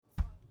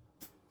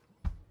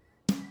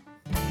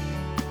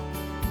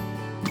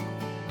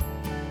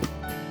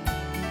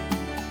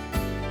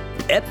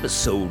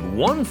episode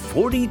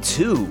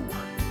 142.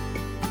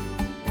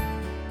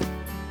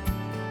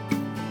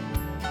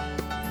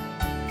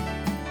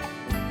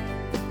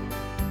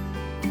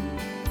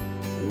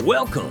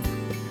 Welcome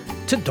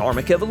to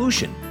Dharmic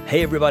Evolution.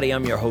 Hey everybody,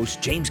 I'm your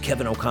host, James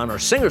Kevin O'Connor,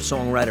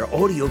 singer-songwriter,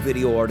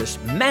 audio-video artist,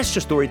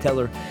 master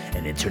storyteller,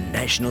 and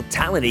international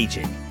talent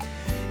agent.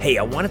 Hey,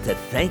 I wanted to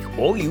thank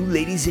all you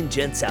ladies and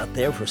gents out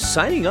there for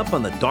signing up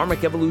on the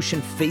Dharmic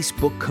Evolution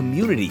Facebook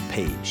community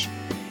page.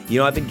 You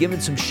know, I've been giving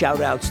some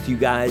shout-outs to you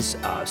guys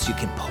so you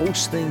can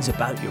post things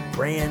about your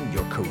brand,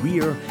 your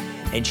career,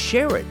 and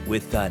share it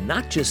with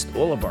not just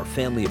all of our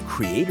family of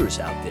creators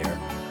out there,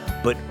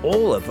 but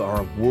all of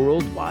our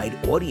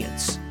worldwide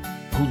audience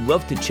who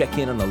love to check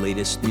in on the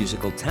latest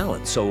musical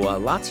talent. So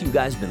lots of you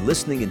guys have been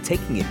listening and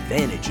taking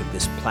advantage of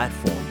this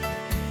platform.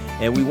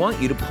 And we want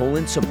you to pull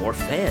in some more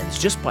fans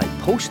just by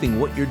posting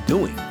what you're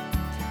doing.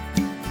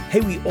 Hey,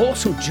 we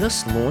also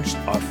just launched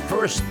our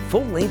first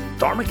full-length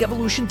Dharmic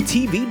Evolution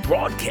TV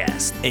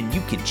broadcast, and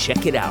you can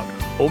check it out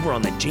over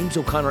on the James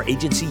O'Connor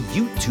Agency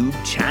YouTube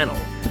channel.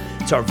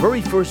 It's our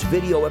very first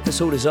video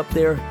episode is up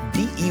there,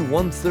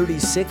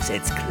 DE142.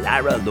 It's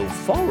Clara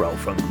Lofaro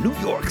from New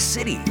York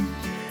City.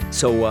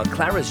 So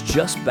Clara's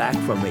just back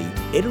from a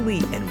Italy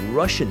and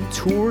Russian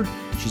tour.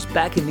 She's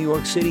back in New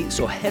York City,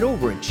 so head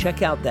over and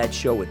check out that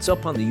show. It's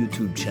up on the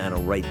YouTube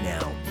channel right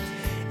now.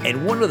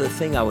 And one other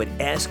thing I would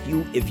ask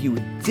you, if you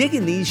dig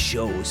in these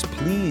shows,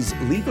 please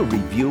leave a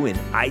review in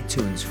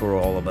iTunes for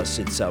all of us.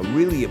 It's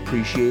really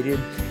appreciated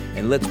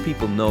and lets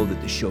people know that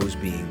the show's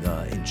being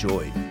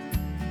enjoyed.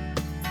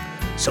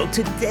 So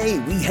today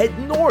we head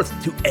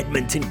north to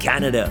Edmonton,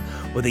 Canada,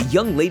 with a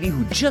young lady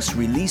who just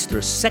released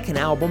her second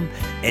album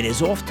and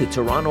is off to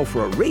Toronto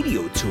for a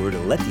radio tour to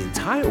let the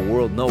entire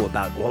world know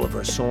about all of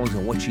her songs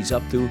and what she's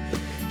up to.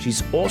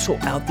 She's also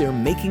out there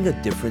making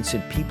a difference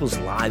in people's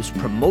lives,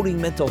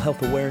 promoting mental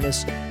health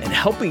awareness, and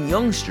helping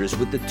youngsters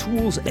with the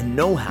tools and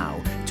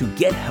know-how to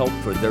get help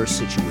for their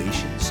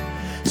situations.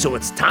 So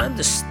it's time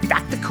to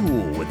stack the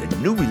cool with a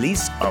new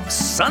release of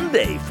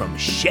Sunday from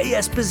Shay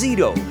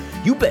Esposito.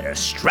 You better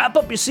strap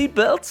up your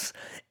seatbelts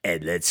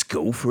and let's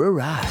go for a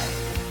ride.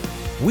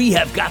 We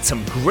have got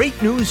some great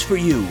news for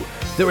you.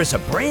 There is a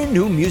brand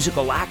new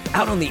musical act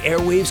out on the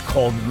airwaves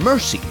called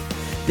Mercy.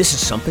 This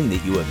is something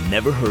that you have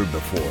never heard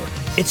before.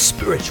 It's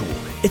spiritual.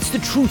 It's the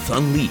truth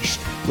unleashed,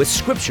 with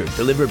scripture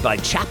delivered by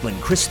chaplain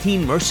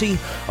Christine Mercy,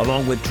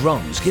 along with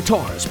drums,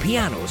 guitars,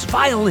 pianos,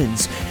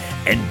 violins,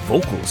 and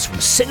vocals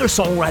from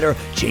singer-songwriter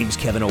James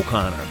Kevin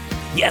O'Connor.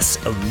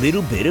 Yes, a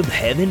little bit of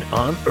heaven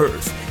on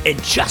earth,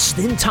 and just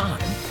in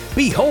time.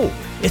 Behold,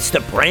 it's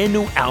the brand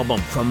new album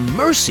from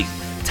Mercy,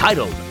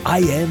 titled I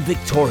Am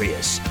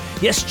Victorious.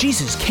 Yes,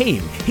 Jesus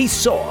came, he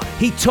saw,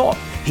 he taught,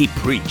 he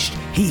preached,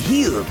 he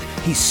healed,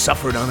 he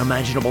suffered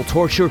unimaginable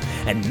torture,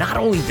 and not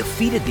only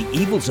defeated the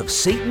evils of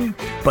Satan,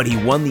 but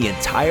he won the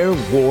entire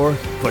war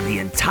for the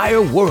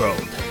entire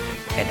world.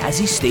 And as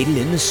he stated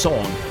in the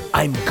song,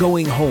 I'm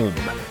going home,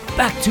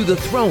 back to the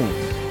throne,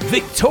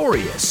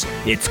 victorious,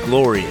 it's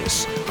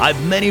glorious.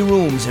 I've many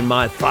rooms in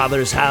my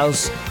Father's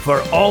house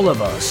for all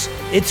of us.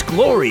 It's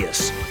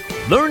glorious.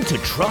 Learn to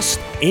trust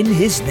in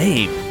his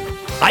name.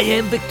 I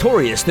Am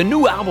Victorious. The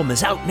new album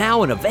is out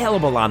now and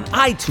available on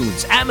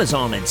iTunes,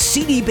 Amazon, and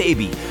CD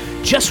Baby.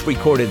 Just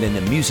recorded in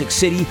the Music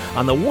City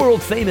on the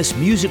world-famous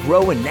Music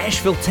Row in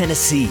Nashville,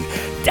 Tennessee.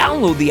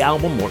 Download the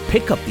album or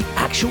pick up the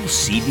actual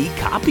CD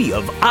copy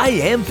of I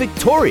Am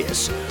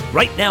Victorious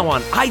right now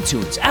on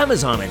iTunes,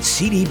 Amazon, and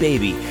CD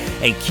Baby.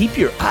 And keep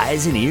your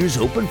eyes and ears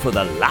open for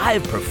the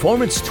live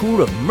performance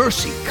tour of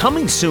Mercy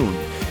coming soon,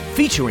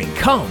 featuring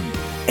Come,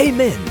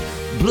 Amen,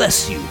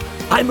 Bless You,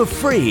 I'm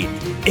Afraid,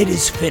 It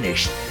Is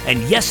Finished,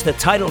 and yes, the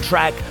title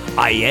track,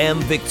 I Am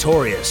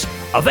Victorious.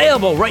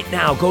 Available right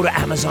now. Go to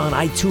Amazon,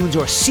 iTunes,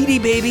 or CD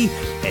Baby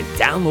and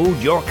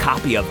download your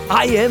copy of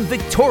I Am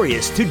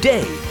Victorious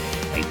today.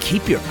 And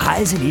keep your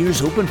eyes and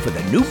ears open for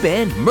the new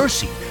band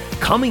Mercy,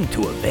 coming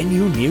to a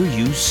venue near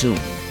you soon.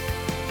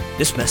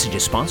 This message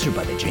is sponsored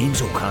by the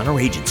James O'Connor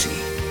Agency.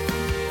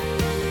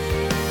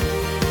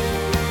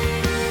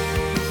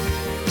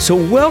 So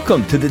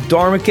welcome to the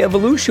Dharmic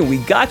Evolution. We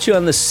got you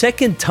on the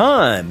second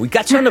time. We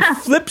got you on the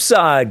flip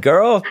side,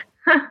 girl.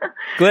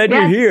 Glad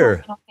you're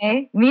here.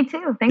 Okay, me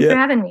too. Thanks for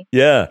having me.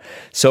 Yeah.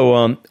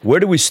 So, where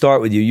do we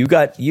start with you?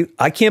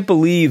 I can't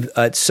believe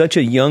such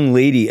a young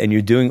lady, and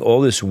you're doing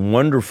all this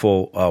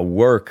wonderful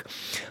work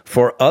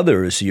for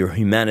others. Your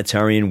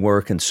humanitarian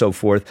work and so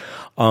forth.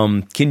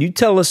 Can you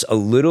tell us a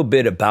little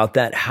bit about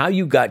that? How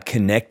you got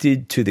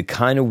connected to the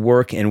kind of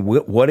work, and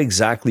what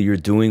exactly you're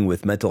doing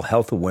with mental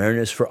health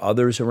awareness for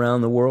others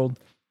around the world?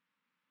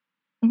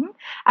 Mm-hmm.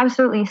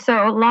 Absolutely.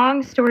 So,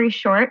 long story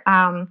short.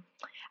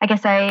 I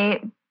guess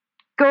I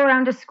go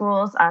around to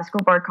schools,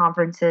 school board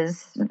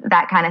conferences,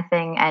 that kind of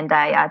thing, and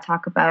I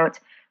talk about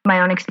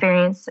my own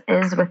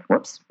experiences with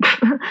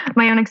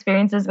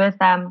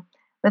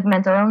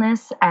mental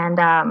illness, and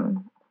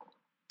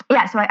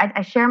so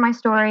I share my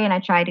story and I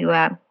try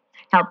to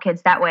help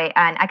kids that way.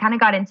 And I kind of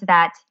got into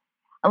that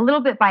a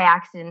little bit by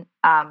accident.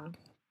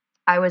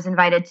 I was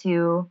invited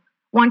to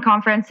one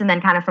conference, and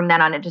then kind of from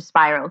then on, it just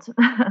spiraled.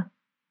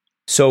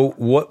 So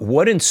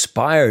what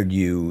inspired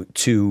you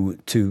to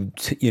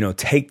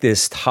take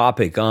this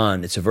topic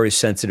on? It's a very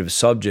sensitive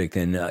subject,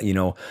 and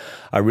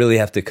I really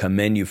have to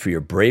commend you for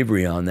your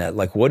bravery on that.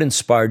 Like, what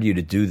inspired you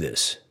to do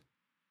this?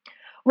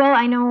 Well,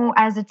 I know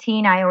as a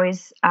teen, I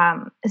always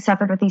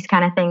suffered with these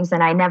kind of things,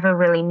 and I never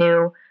really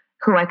knew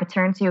who I could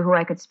turn to, who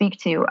I could speak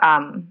to.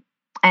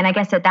 And I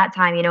guess at that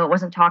time, it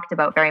wasn't talked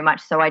about very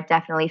much. So I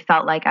definitely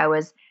felt like I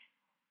was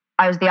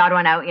the odd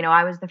one out.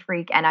 I was the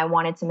freak, and I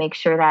wanted to make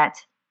sure that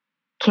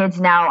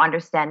kids now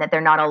understand that they're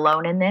not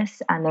alone in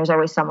this, and there's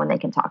always someone they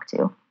can talk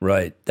to.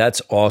 Right.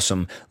 That's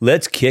awesome.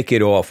 Let's kick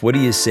it off. What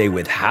do you say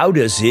with How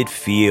Does It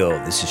Feel?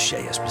 This is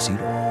Shay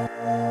Esposito.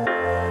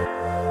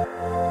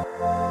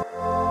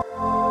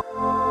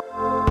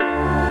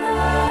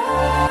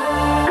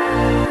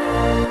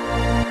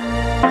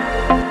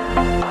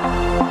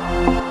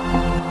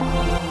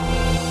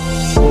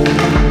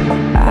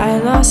 I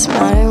lost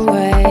my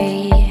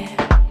way,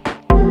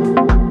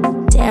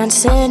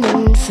 dancing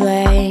in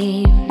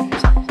flames.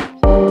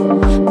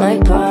 My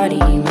body,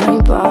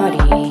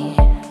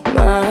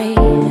 my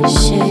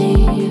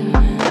shame.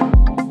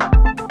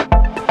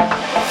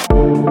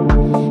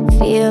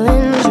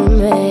 Feelings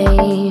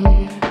remain,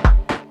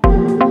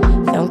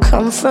 found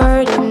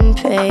comfort in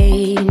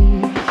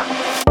pain.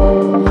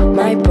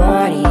 My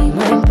body,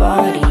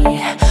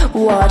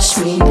 watch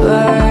me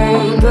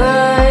burn,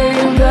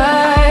 burn,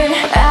 burn.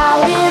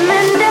 Out in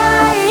the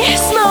night,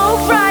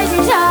 smoke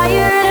rising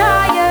higher and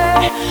higher.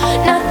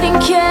 Nothing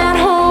can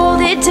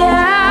hold it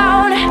down.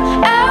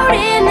 Out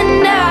in the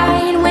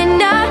night,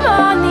 when I'm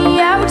on the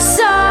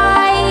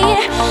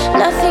outside,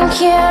 nothing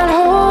can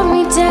hold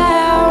me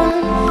down.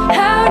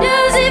 How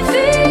does it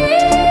feel,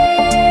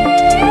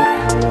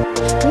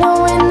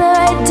 knowing the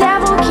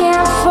devil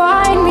can't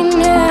find me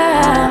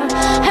now?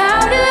 How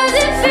does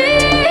it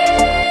feel?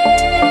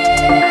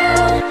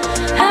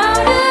 How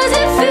does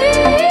it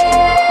feel?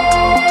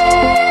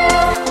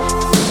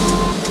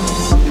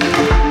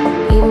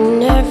 You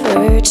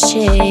never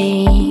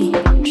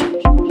change,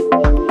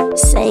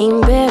 same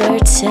bitter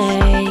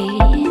taste.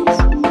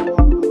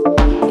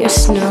 Your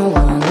snow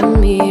on the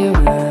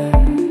mirror,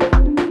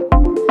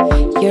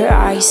 your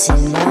ice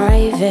in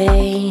my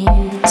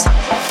veins.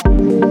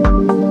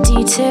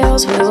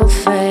 Details will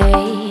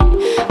fade,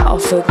 I'll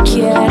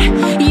forget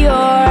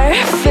your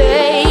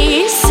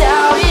face.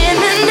 Out in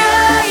the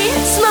night,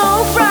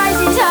 smoke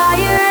rises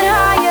higher and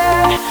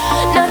higher.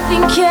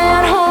 Nothing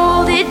can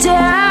hold it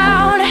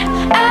down.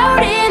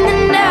 Out in the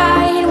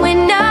night,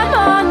 when I'm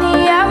on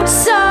the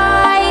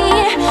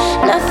outside,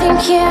 nothing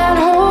can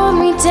hold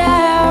me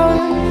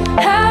down.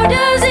 How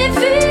does it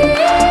feel,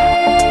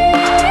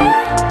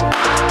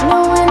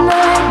 knowing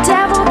the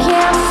devil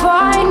can't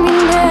find me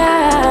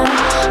now?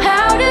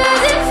 How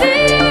does it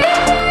feel?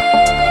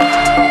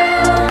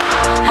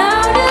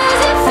 How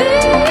does it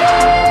feel?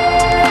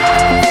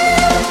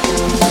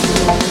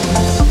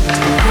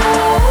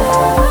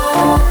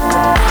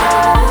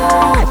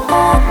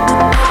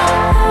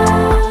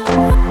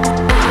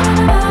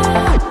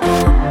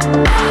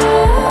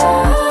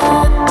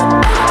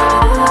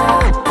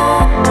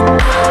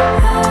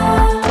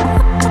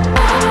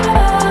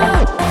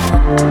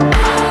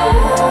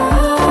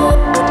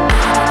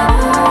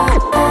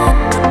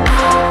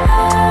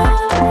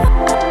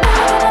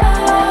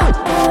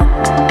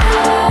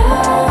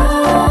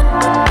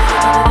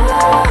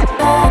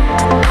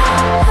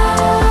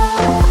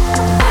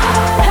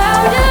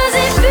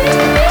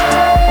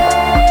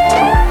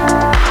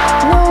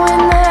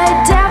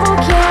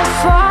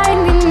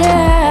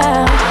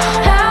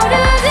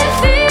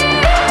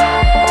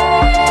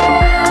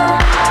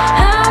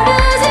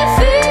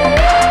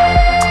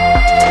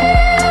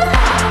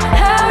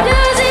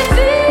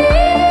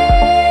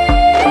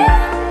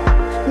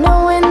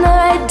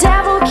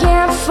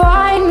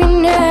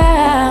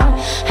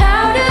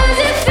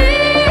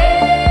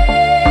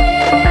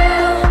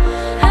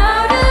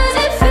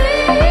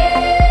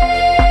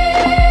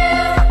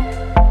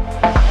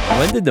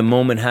 When did the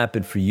moment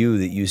happen for you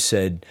that you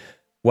said,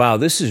 wow,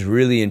 this is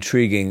really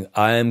intriguing,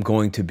 I am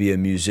going to be a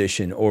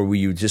musician? Or were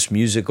you just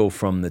musical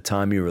from the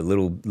time you were a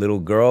little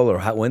girl? Or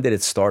when did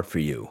it start for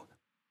you?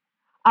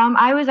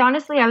 I was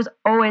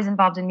always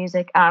involved in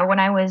music. When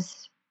I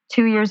was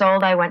 2 years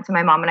old, I went to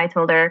my mom and I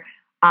told her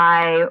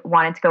I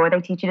wanted to go where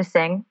they teach you to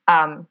sing.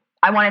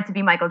 I wanted to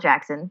be Michael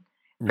Jackson,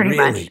 pretty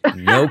much.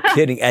 No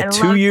kidding. At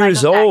 2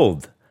 years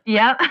old?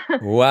 Yep.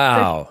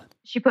 Wow. So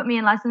she put me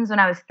in lessons when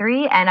I was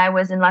 3, and I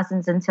was in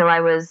lessons until I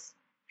was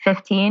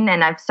 15,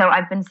 and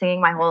I've been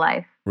singing my whole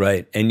life.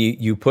 Right. And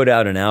you put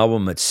out an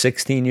album at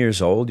 16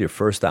 years old, your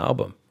first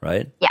album,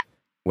 right? Yeah.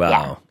 Wow.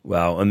 Yeah.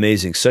 Wow.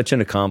 Amazing. Such an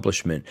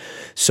accomplishment.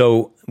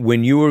 So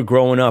when you were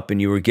growing up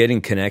and you were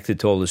getting connected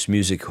to all this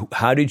music,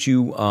 how did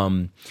you,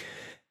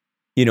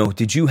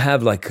 did you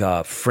have like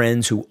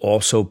friends who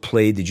also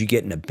played? Did you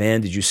get in a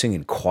band? Did you sing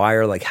in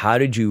choir? Like, how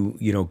did you,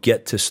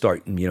 get to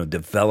start,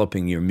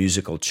 developing your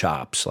musical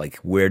chops? Like,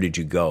 where did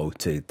you go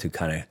to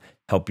kind of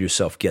help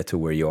yourself get to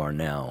where you are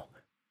now?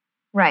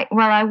 Right.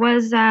 Well, I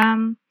was,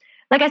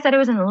 like I said, it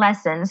was in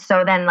lessons.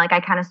 So then like I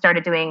kind of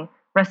started doing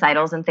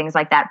recitals and things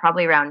like that.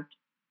 Probably around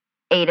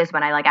 8 is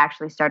when I like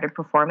actually started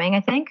performing,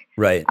 I think.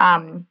 Right.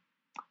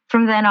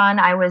 From then on,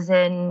 I was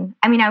in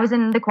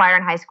the choir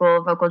in high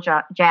school, vocal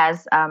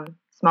jazz,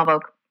 small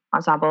voc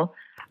ensemble.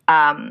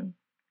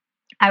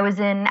 I was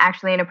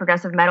actually in a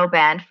progressive metal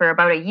band for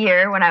about a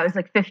year when I was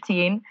like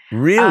 15.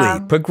 Really?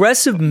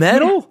 Progressive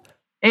metal?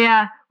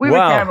 Yeah, we were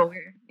terrible.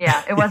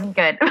 It wasn't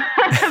good,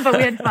 but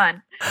we had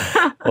fun.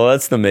 Well,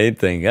 that's the main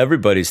thing.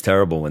 Everybody's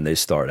terrible when they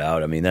start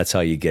out. I mean, that's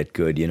how you get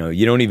good. You know,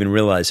 you don't even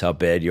realize how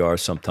bad you are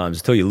sometimes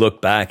until you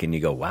look back and you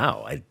go,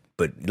 wow,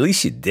 but at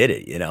least you did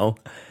it, you know?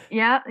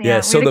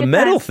 Yeah. So the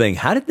metal thing,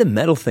 how did the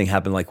metal thing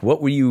happen? Like,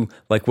 what were you,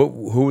 like,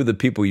 who were the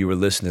people you were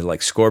listening to?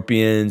 Like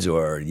Scorpions,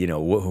 or, you know,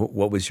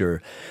 what was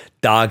your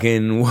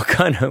dogging? What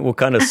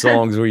kind of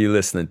songs were you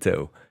listening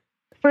to?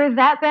 For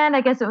that band,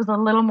 I guess it was a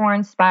little more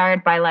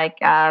inspired by like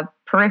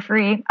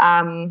Periphery,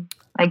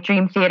 like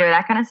Dream Theater,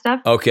 that kind of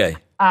stuff. Okay.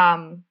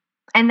 And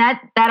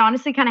that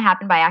honestly kind of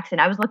happened by accident.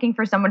 I was looking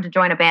for someone to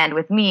join a band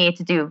with me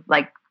to do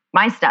like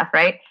my stuff,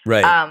 right?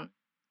 Right.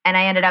 And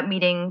I ended up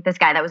meeting this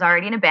guy that was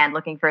already in a band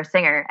looking for a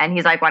singer. And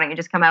he's like, why don't you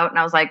just come out? And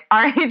I was like,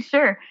 all right,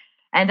 sure.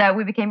 And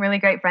we became really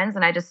great friends.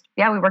 And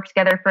we worked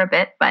together for a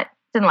bit, but it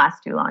didn't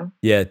last too long.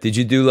 Yeah. Did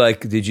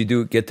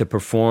you get to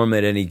perform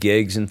at any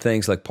gigs and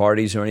things, like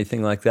parties or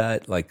anything like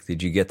that? Like,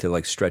 did you get to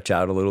like stretch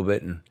out a little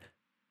bit? And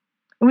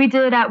we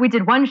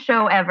did one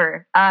show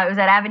ever. It was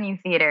at Avenue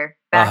Theater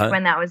back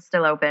when that was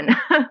still open.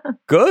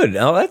 Good.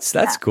 Oh,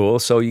 that's cool.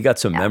 So you got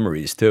some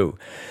memories too.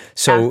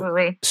 So,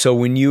 absolutely. So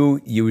when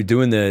you were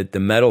doing the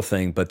metal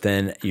thing, but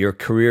then your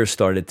career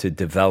started to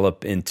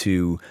develop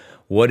into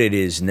what it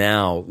is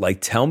now,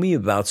 like, tell me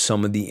about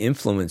some of the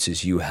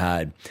influences you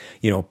had,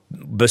 you know,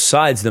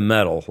 besides the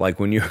metal, like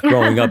when you're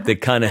growing up, that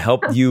kind of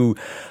helped you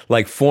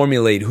like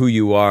formulate who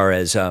you are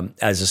as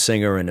a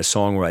singer and a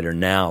songwriter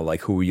now. Like,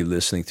 who were you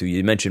listening to?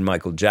 You mentioned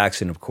Michael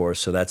Jackson, of course,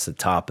 so that's the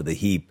top of the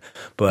heap.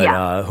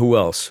 But who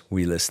else were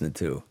you listening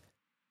to?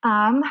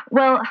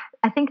 Well,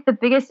 I think the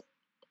biggest,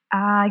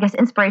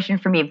 inspiration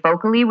for me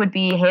vocally would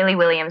be Hayley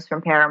Williams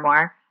from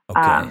Paramore.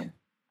 Okay.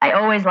 I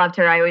always loved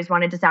her. I always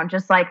wanted to sound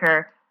just like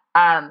her.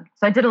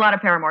 So I did a lot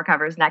of Paramore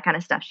covers and that kind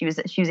of stuff. She was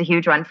a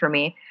huge one for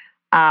me.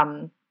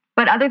 But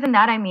other than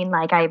that, I mean,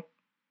 like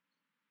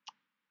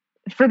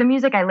for the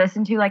music I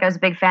listened to, like I was a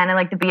big fan of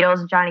like the Beatles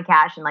and Johnny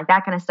Cash and like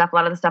that kind of stuff. A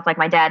lot of the stuff like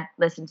my dad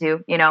listened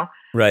to, you know?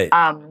 Right.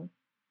 But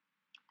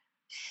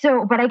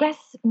I guess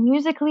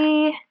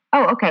musically,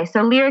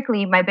 so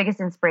lyrically, my biggest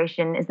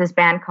inspiration is this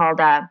band called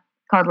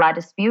La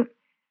Dispute.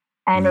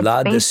 And it's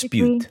La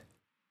Dispute.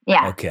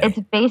 Yeah. Okay. It's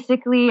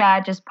basically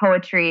just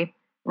poetry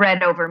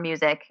read over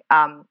music,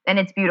 and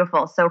it's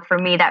beautiful. So for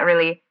me, that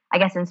really, I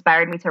guess,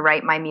 inspired me to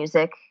write my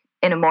music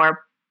in a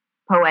more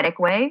poetic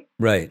way,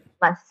 right?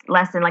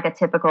 Less in like a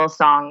typical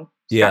song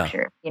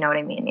structure. You know what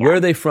I mean? Yeah. Where are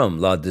they from?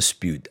 La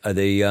Dispute. Are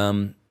they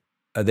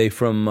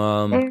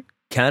from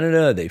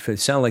Canada? They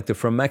sound like they're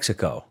from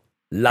Mexico.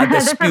 La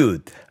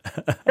Dispute.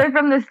 They're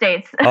from the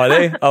States. Are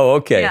they? Oh,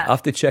 okay. Yeah. I'll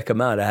have to check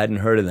them out. I hadn't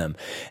heard of them.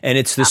 And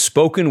it's the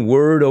spoken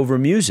word over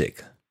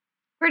music.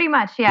 Pretty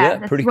much, yeah.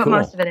 That's pretty what cool.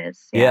 Most of it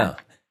is. Yeah.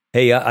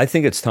 Hey, I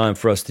think it's time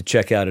for us to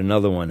check out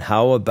another one.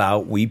 How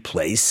about we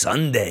play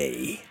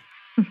Sunday?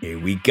 Here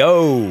we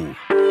go.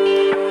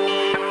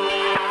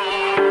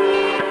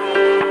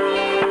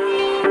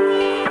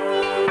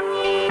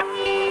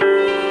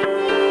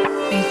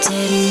 I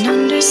didn't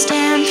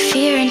understand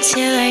fear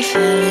until I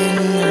fell in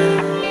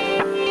love.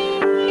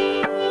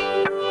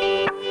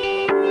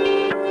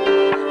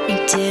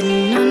 I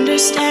didn't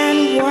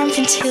understand warmth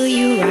until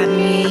you wrapped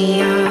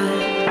me up.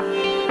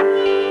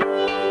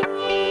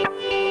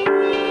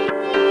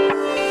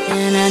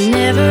 And I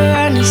never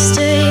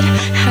understood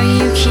how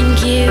you can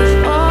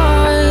give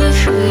all of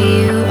who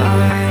you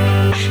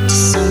are to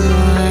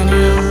someone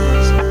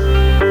else.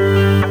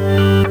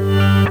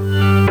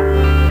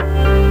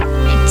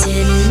 I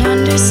didn't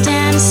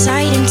understand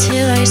sight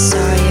until I saw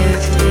your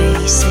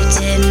face. I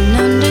didn't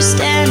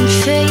understand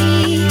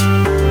fate.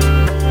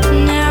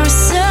 Now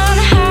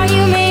somehow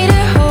you made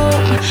a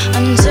home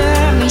under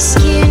my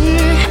skin,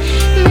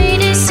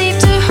 made it safe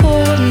to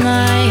hold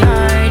my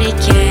heart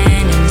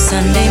again. And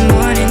Sunday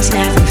mornings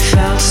never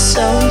felt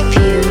so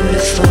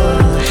beautiful.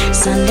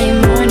 Sunday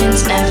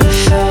mornings never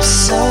felt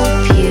so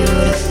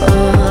beautiful.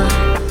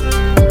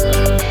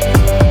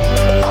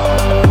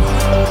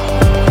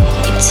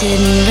 You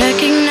didn't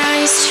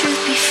recognize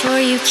truth before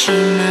you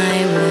came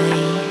my way.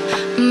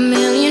 A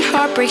million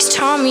heartbreaks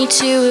taught me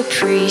to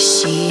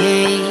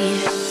appreciate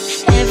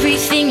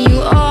everything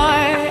you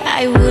are.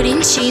 I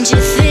wouldn't change a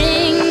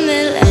thing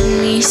that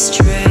led me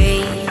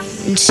straight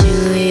into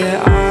your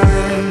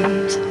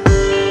arms.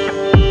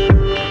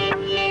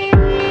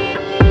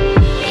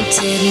 I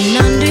didn't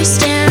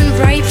understand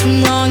right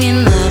from wrong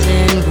in love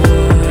and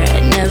war.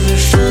 I'd never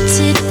felt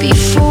it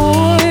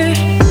before.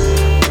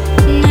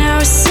 Now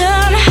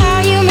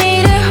somehow you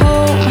made a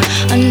home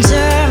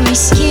under my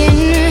skin,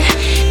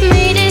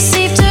 made it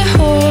safe to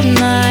hold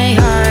my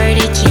heart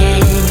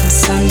again.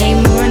 Sunday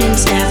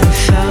mornings never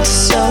felt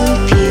so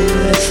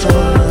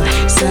beautiful.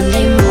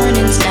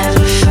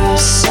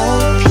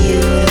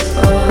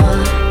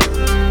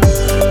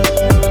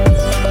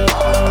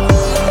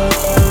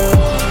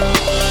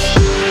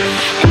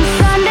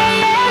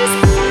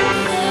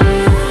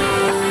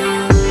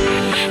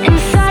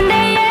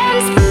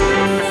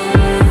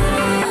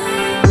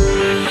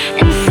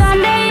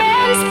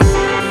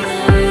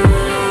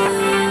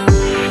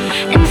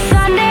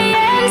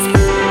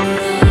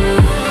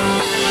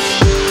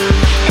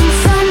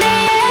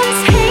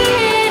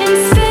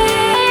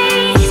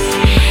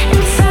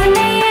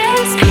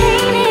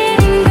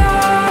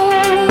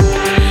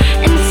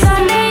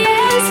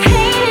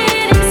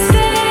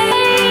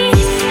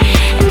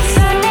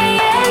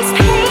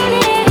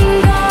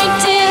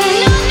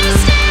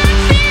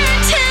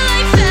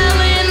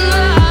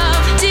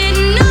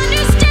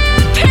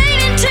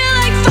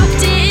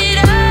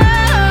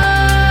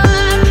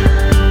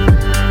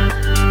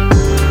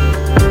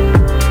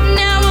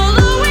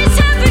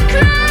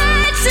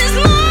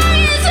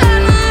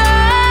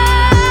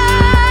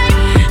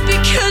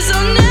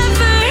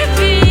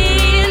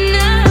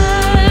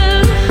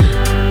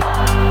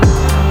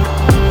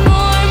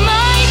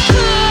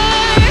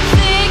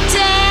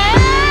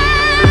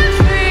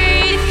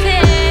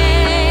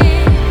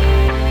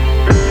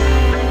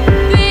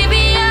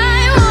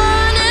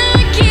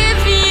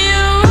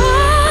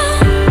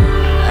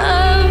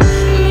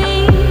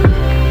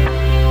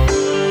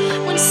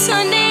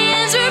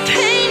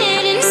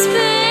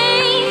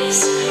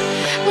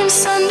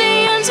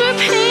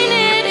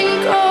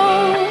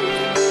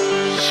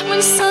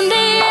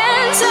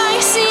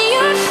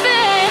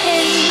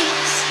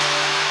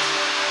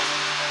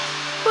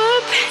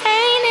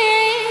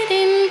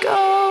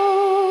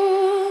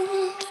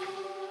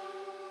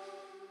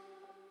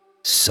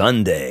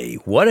 Sunday.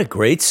 What a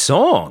great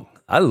song.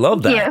 I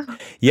love that.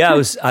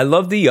 Yeah, I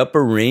love the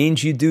upper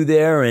range you do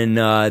there. And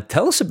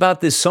tell us about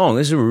this song.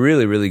 This is a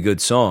really, really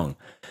good song.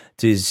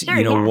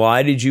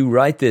 Why did you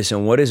write this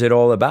and what is it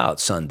all about,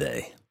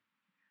 Sunday?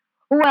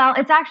 Well,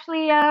 it's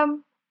actually,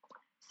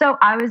 so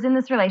I was in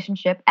this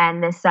relationship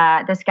and this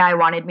guy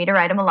wanted me to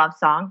write him a love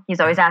song. He's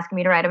always asking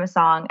me to write him a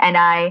song. And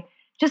I,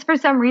 just for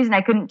some reason,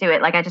 I couldn't do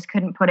it. Like I just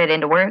couldn't put it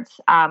into words.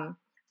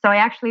 So I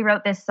actually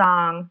wrote this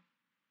song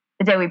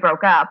the day we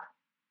broke up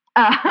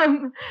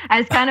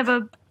as kind of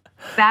a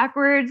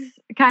backwards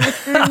kind of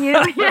screwing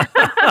you.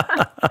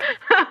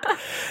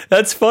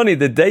 That's funny.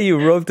 The day you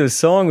wrote the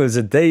song was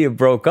the day you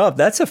broke up.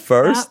 That's a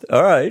first.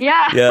 All right.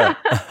 Yeah.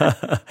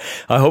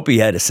 I hope he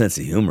had a sense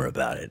of humor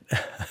about it.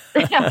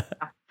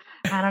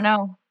 I don't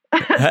know.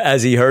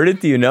 Has he heard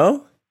it? Do you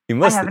know? He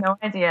must. I have no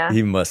idea.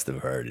 He must have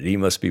heard it. He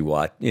must be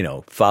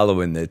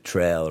following the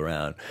trail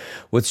around.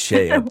 What's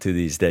Shay up to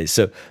these days?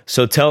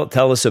 So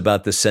tell us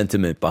about the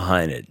sentiment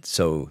behind it.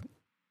 So,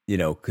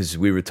 because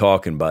we were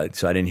talking about it,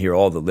 so I didn't hear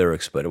all the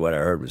lyrics, but what I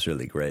heard was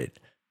really great.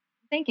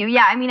 Thank you.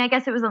 Yeah, I mean, I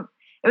guess it was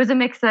a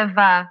mix of,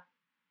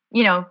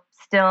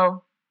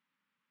 still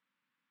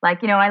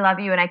like, I love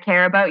you and I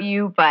care about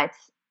you, but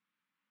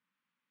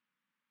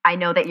I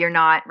know that you're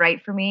not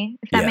right for me,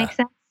 if that makes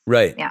sense.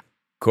 Right. Yeah.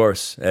 Of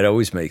course. That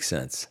always makes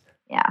sense.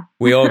 Yeah.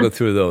 We all go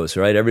through those,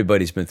 right?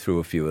 Everybody's been through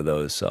a few of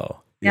those.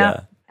 So,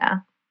 yeah.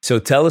 So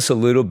tell us a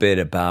little bit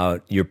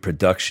about your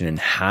production and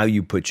how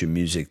you put your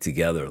music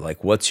together.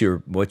 Like what's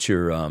your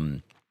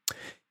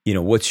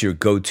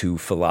go-to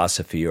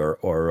philosophy or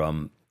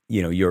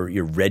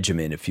your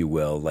regimen, if you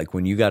will. Like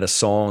when you got a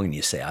song and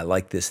you say, I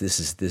like this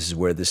is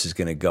where this is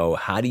going to go.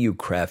 How do you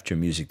craft your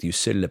music? Do you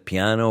sit at a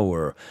piano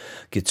or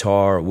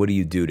guitar? Or what do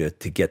you do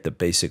to get the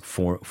basic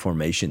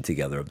formation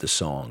together of the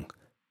song?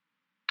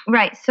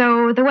 Right.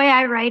 So the way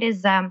I write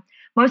is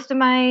most of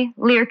my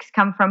lyrics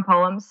come from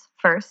poems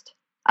first.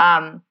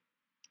 And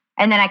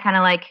then I kind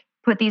of like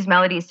put these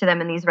melodies to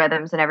them and these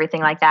rhythms and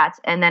everything like that.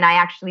 And then I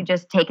actually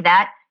just take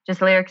that,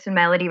 just lyrics and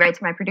melody, right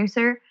to my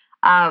producer.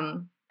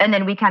 And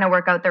then we kind of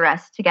work out the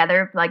rest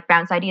together, like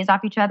bounce ideas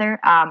off each other.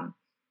 I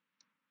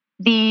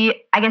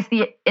guess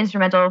the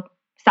instrumental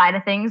side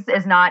of things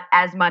is not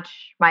as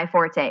much my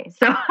forte.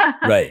 So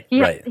he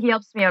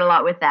helps me out a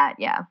lot with that.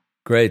 Yeah.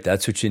 Great.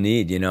 That's what you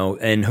need,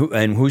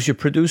 and who's your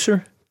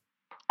producer?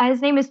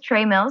 His name is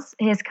Trey Mills.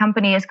 His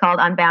company is called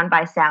Unbound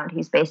by Sound.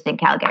 He's based in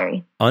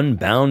Calgary.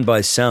 Unbound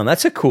by Sound.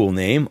 That's a cool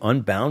name.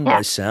 Unbound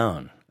by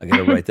Sound. I got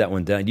to write that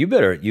one down. You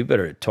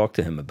better talk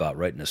to him about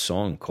writing a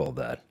song called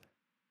that.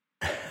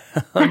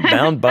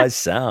 Unbound by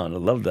Sound. I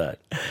love that.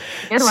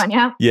 Good one,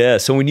 yeah. Yeah.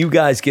 So when you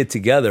guys get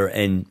together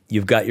and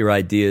you've got your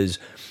ideas,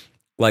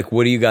 like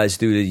what do you guys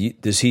do?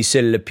 Does he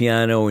sit at a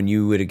piano and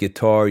you with a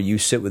guitar? You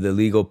sit with a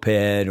legal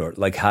pad, or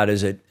like how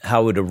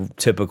would a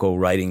typical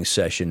writing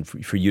session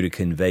for you to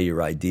convey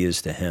your ideas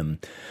to him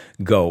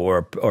go?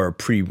 Or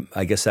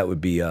I guess that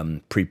would be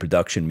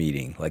pre-production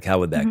meeting. Like how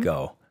would that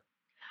go?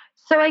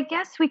 So I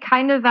guess we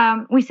kind of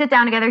we sit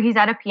down together. He's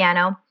at a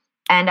piano.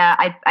 And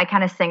I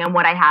kind of sing him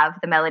what I have,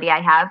 the melody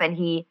I have, and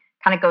he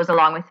kind of goes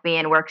along with me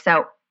and works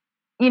out,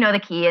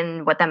 the key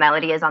and what the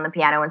melody is on the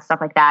piano and stuff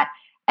like that.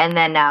 And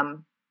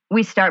then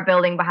we start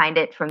building behind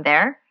it from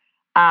there.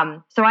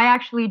 So I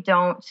actually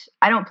don't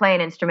play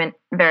an instrument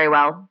very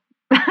well.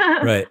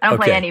 Right. I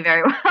don't play any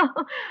very well.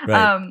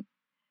 Right.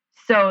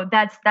 So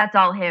that's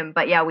all him.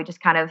 But yeah, we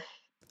just kind of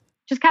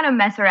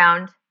mess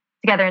around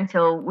together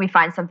until we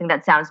find something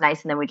that sounds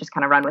nice, and then we just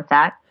kind of run with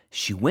that.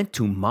 She went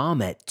to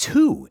Mom at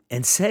 2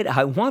 and said,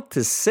 I want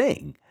to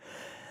sing.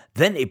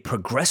 Then a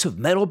progressive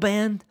metal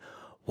band?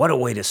 What a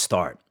way to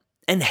start.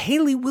 And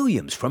Hayley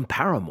Williams from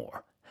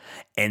Paramore.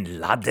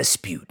 And La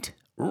Dispute.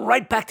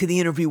 Right back to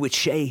the interview with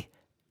Shay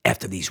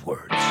after these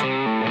words.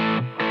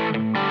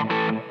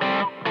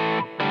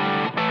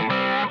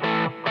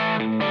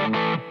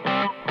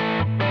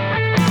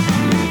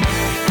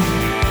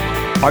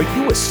 Are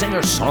you a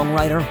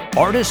singer-songwriter,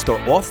 artist, or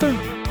author?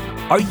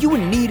 Are you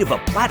in need of a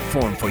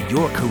platform for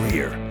your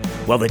career?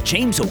 Well, the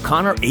James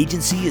O'Connor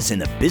Agency is in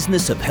the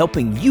business of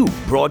helping you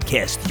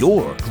broadcast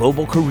your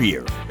global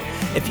career.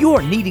 If you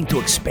are needing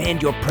to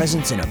expand your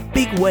presence in a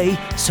big way,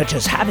 such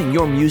as having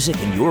your music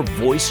and your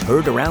voice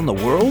heard around the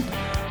world,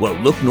 well,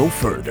 look no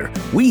further.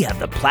 We have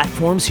the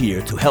platforms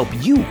here to help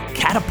you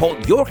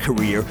catapult your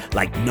career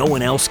like no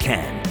one else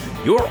can.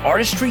 Your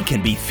artistry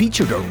can be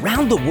featured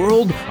around the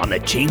world on the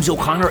James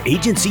O'Connor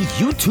Agency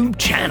YouTube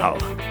channel.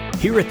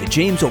 Here at the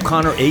James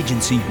O'Connor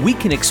Agency, we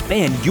can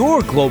expand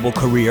your global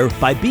career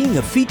by being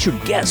a featured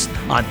guest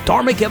on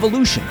Dharmic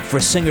Evolution for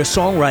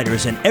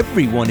singer-songwriters and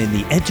everyone in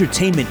the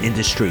entertainment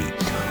industry.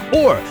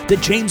 Or The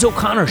James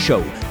O'Connor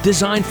Show,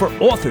 designed for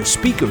authors,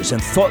 speakers,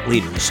 and thought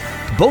leaders.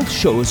 Both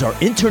shows are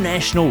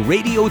international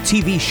radio,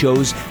 TV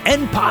shows,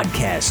 and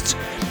podcasts.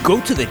 Go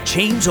to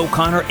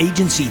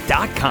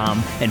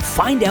thejamesO'ConnorAgency.com and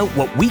find out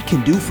what we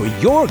can do for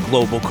your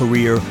global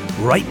career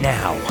right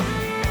now.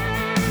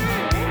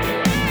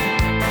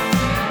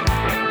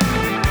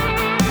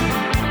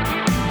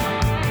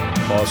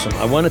 Awesome.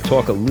 I want to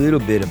talk a little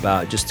bit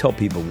about, just tell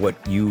people what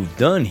you've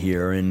done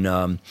here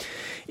in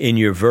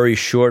your very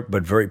short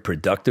but very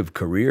productive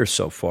career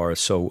so far.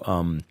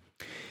 So,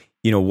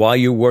 while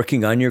you're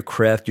working on your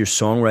craft, your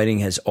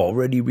songwriting has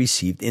already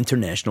received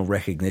international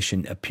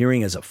recognition,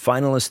 appearing as a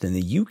finalist in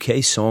the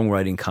UK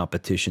songwriting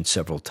competition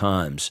several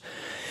times.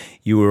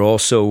 You were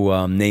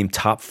also named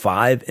top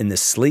 5 in the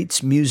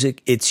Slate's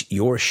Music It's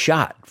Your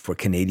Shot for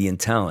Canadian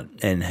Talent,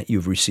 and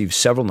you've received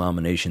several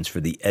nominations for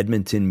the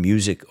Edmonton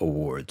Music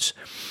Awards.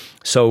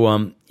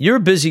 So you're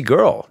a busy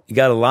girl. You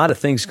got a lot of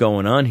things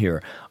going on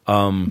here.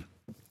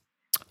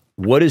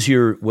 What is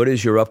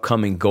your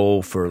upcoming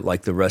goal for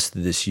like the rest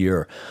of this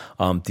year?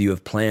 Do you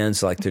have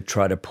plans like to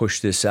try to push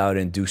this out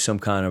and do some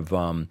kind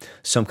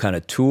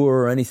of tour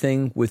or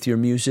anything with your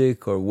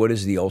music, or what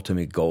is the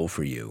ultimate goal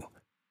for you?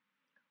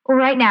 Well,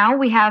 right now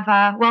we have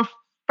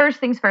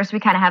first things first, we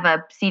kind of have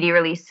a CD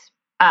release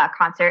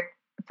concert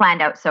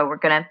planned out, so we're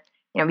gonna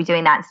be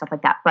doing that and stuff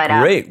like that. But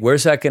great,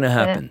 where's that gonna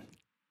happen?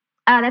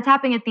 That's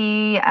happening at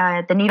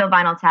the Needle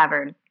Vinyl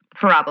Tavern.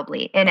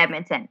 Probably in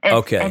Edmonton.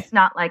 It's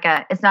not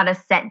it's not a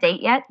set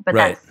date yet, but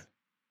right. That's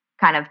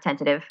kind of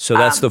tentative. So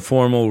that's the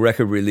formal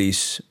record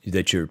release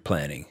that you're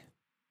planning.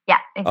 Yeah,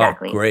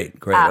 exactly. Oh, great.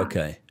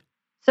 Okay.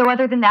 So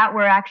other than that,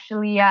 we're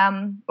actually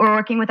we're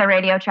working with a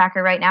radio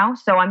tracker right now.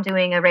 So I'm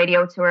doing a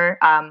radio tour.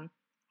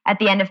 At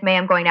the end of May,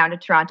 I'm going down to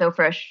Toronto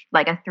for a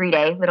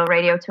 3-day little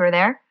radio tour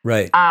there.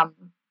 Right.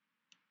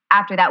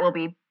 After that, we'll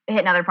be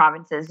hitting other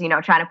provinces.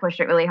 Trying to push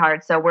it really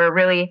hard. So we're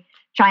really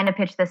trying to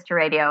pitch this to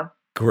radio.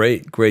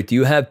 Great. Do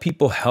you have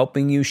people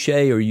helping you,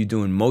 Shay, or are you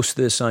doing most of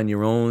this on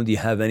your own? Do you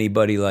have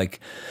anybody like,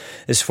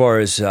 as far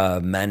as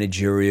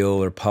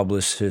managerial or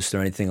publicist or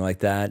anything like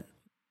that?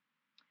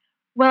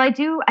 Well, I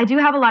do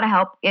have a lot of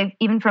help,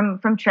 even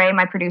from Trey,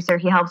 my producer.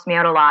 He helps me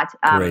out a lot,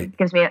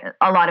 gives me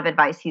a lot of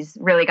advice. He's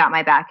really got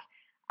my back.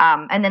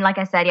 And then, like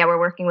I said, we're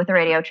working with a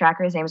radio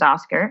tracker. His name's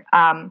Oscar.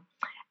 And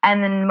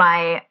then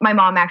my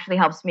mom actually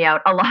helps me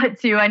out a lot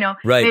too. I know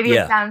maybe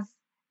it sounds,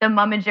 the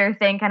momager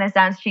thing kind of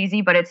sounds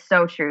cheesy, but it's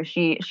so true.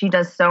 She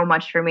does so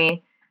much for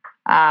me.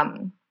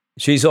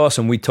 She's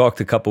awesome. We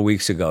talked a couple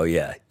weeks ago.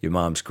 Yeah, your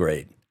mom's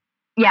great.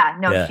 Yeah,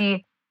 no,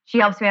 she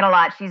helps me out a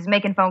lot. She's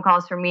making phone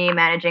calls for me,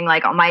 managing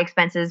like all my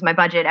expenses, my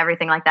budget,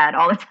 everything like that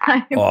all the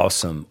time.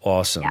 Awesome.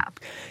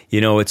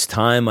 Yeah. It's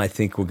time. I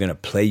think we're going to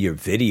play your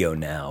video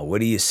now. What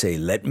do you say?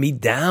 Let Me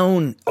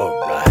Down. All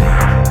right.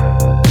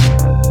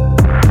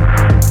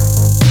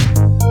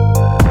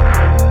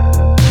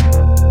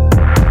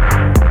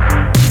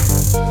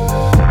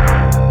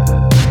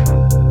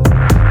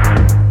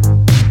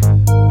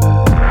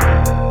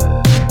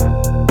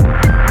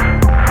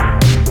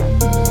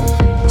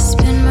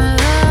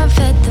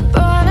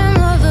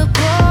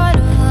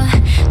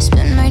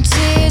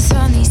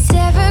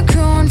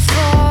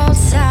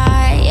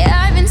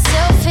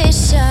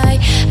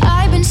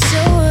 I've been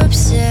so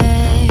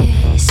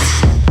obsessed.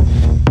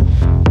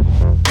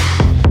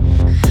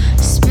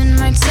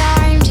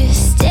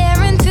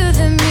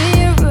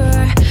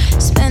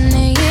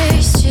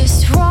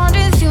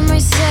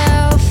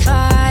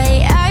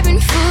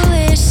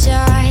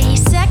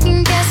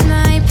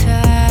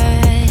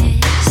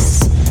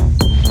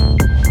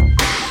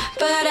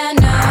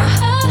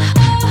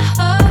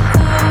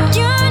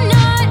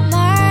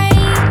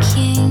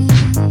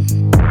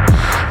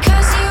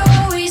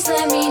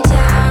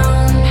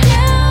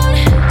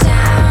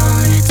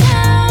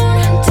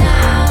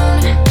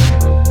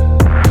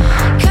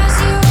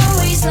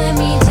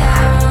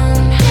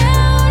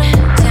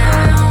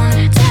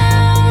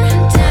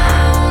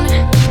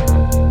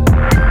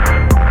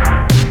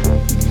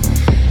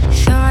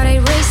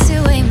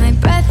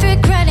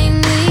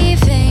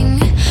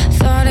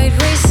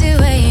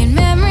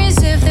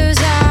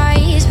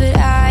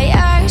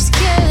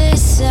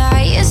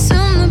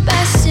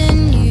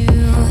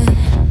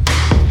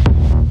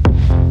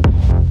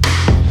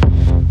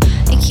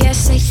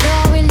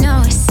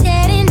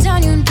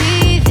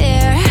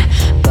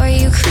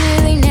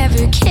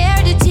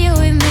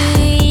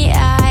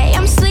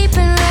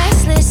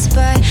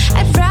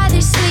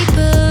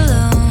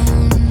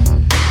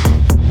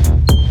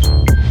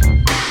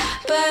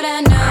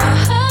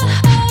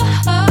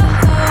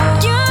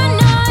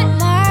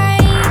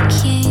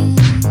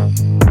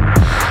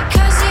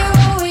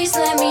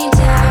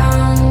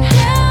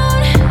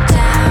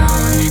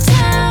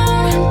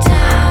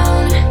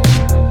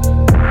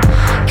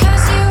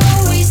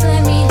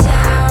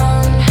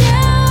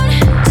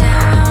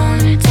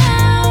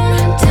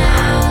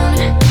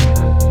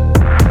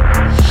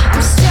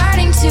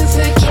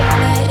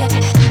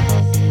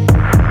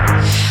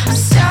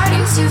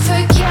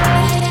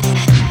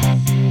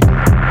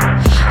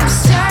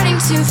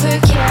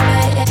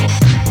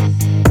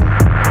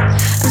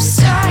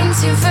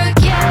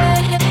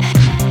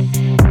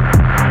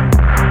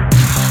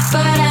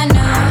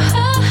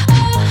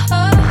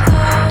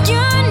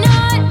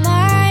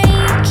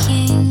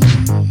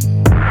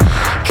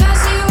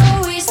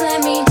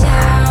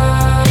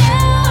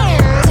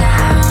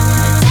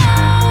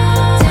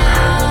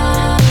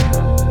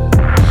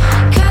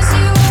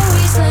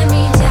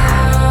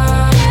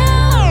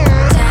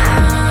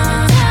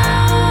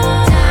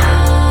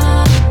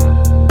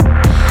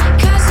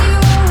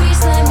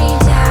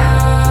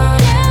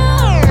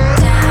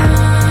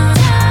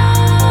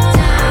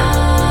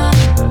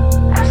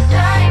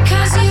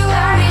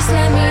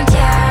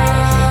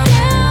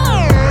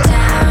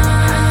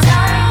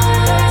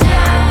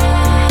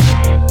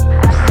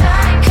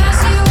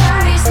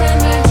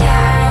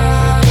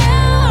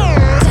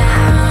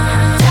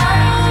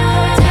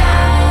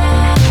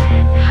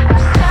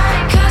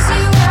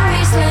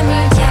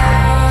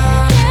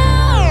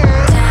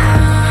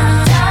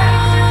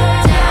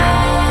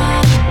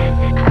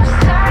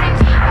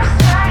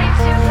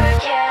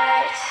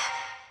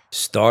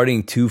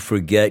 Starting to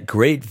Forget.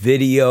 Great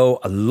video.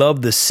 I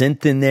love the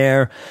synth in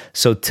there.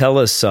 So tell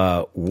us,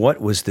 what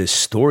was the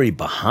story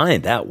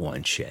behind that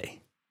one,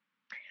 Shay?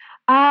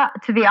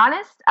 To be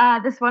honest,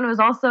 this one was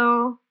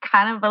also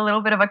kind of a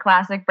little bit of a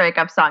classic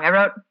breakup song. I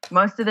wrote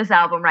most of this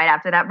album right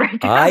after that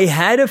breakup. I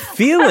had a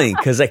feeling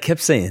because I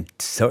kept saying,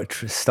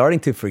 Starting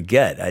to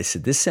Forget. I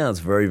said, this sounds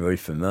very, very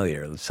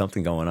familiar. There's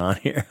something going on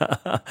here.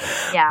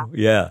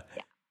 Yeah.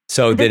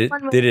 So did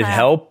it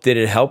help? Did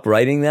it help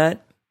writing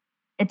that?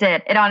 It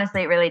did. It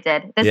really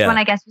did. This one,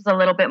 I guess, was a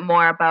little bit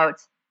more about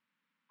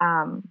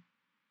kind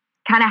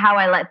of how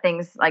I let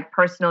things like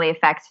personally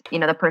affect,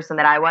 the person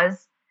that I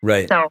was.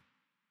 Right. So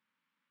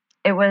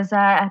it was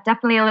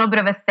definitely a little bit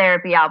of a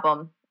therapy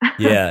album.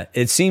 Yeah,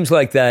 it seems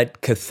like that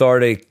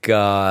cathartic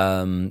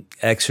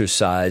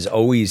exercise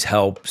always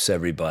helps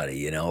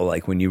everybody,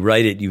 like when you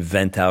write it, you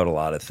vent out a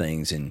lot of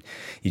things and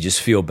you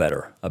just feel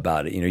better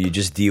about it. You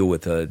just deal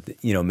with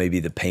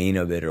maybe the pain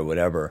of it or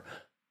whatever.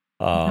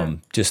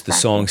 Just the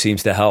song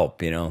seems to help,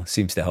 do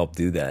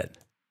that.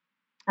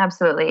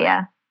 Absolutely,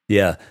 yeah.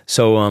 Yeah.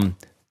 So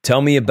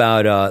tell me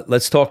about,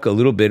 let's talk a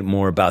little bit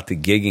more about the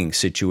gigging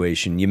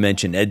situation. You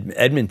mentioned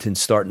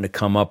Edmonton's starting to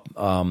come up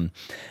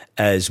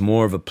as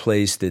more of a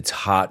place that's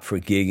hot for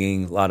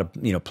gigging, a lot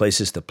of,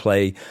 places to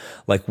play.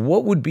 Like,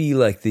 what would be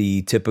like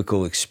the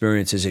typical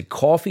experience? Is it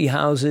coffee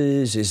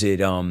houses? Is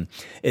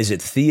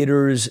it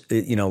theaters?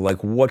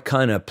 Like what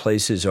kind of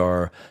places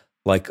are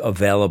like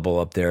available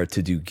up there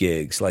to do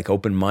gigs? Like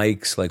open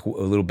mics, like a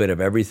little bit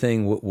of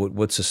everything?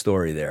 What's the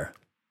story there?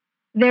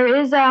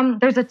 There's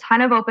a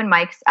ton of open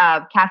mics,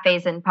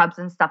 cafes and pubs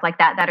and stuff like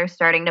that are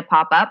starting to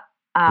pop up.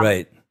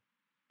 Right.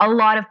 A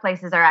lot of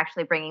places are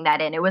actually bringing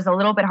that in. It was a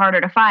little bit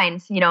harder to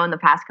find, in the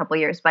past couple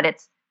of years, but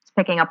it's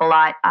picking up a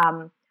lot.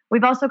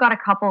 We've also got a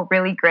couple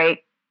really great,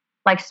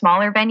 like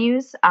smaller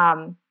venues,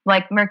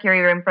 like Mercury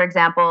Room, for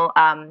example.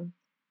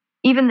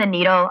 Even the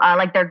Needle,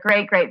 like they're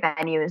great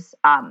venues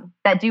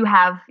that do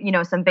have,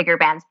 some bigger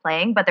bands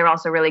playing, but they're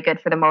also really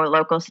good for the more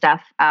local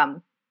stuff.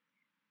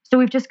 So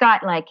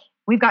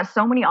we've got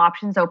so many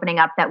options opening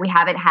up that we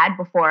haven't had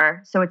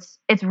before. So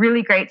it's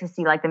really great to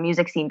see like the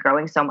music scene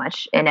growing so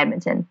much in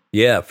Edmonton.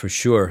 Yeah, for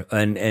sure.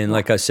 And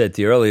like I said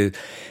to you earlier,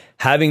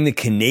 having the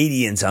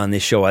Canadians on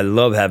this show, I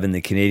love having the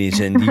Canadians,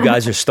 and you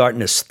guys are starting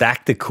to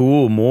stack the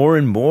cool more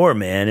and more,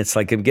 man. It's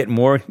like I'm getting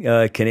more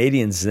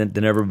Canadians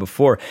than ever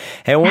before.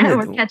 Hey,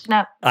 we're catching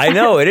up. I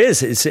know it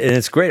is.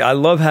 It's great. I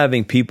love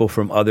having people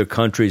from other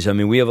countries. I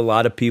mean, we have a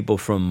lot of people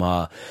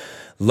from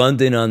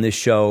London on this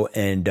show,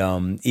 and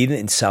even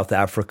in South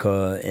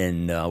Africa,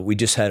 and we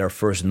just had our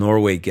first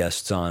Norway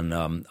guests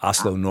on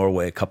Oslo,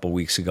 Norway, a couple of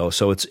weeks ago.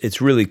 So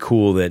it's really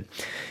cool that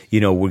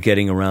we're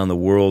getting around the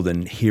world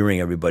and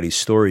hearing everybody's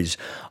stories.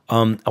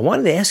 I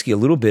wanted to ask you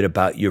a little bit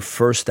about your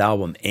first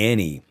album,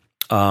 Annie.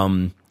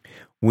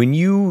 When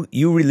you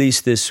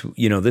released this,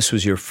 this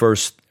was your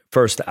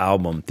first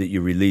album that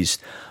you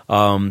released.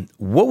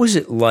 What was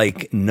it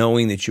like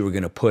knowing that you were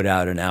going to put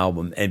out an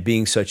album and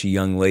being such a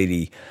young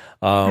lady?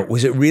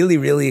 Was it really,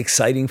 really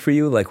exciting for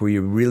you? Like, were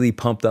you really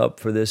pumped up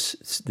for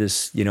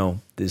this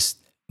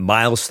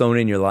milestone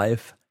in your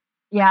life?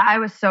 Yeah, I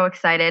was so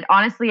excited.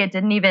 Honestly, it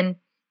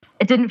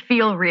didn't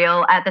feel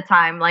real at the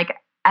time. Like,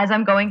 as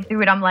I'm going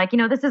through it, I'm like,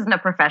 this isn't a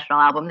professional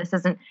album.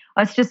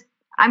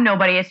 I'm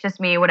nobody. It's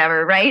just me,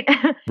 whatever. Right.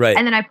 Right.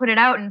 And then I put it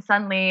out and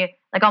suddenly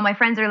like all my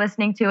friends are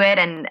listening to it.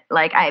 And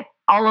like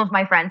all of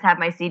my friends have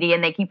my CD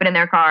and they keep it in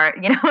their car,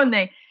 and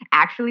they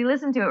actually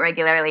listen to it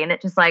regularly. And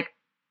it just like,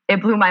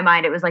 it blew my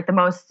mind. It was like the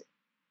most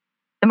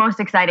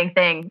exciting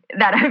thing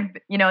that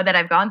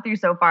I've gone through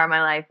so far in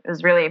my life. It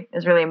was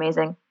really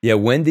amazing. Yeah.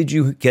 When did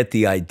you get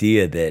the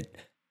idea that,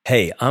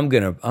 hey, I'm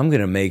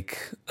gonna make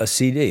a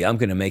CD. I'm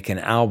gonna make an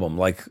album.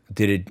 Like,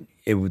 did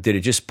it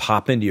just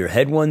pop into your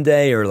head one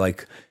day, or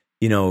like,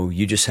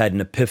 you just had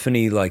an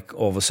epiphany? Like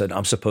all of a sudden,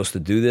 I'm supposed to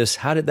do this.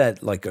 How did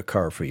that like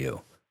occur for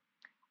you?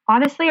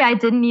 Honestly, I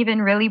didn't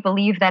even really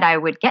believe that I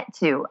would get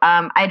to.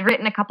 I'd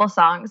written a couple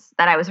songs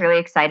that I was really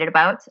excited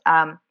about.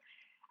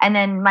 And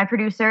then my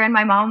producer and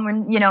my mom,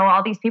 when,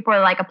 all these people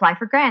are like, apply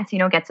for grants,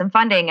 get some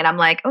funding. And I'm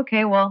like,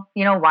 okay, well,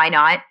 why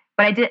not?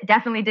 But I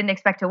definitely didn't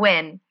expect to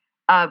win.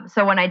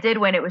 So when I did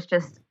win, it was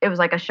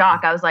like a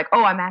shock. I was like,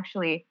 oh, I'm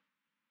actually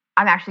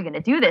going to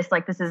do this.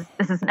 Like, this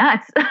is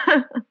nuts.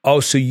 Oh,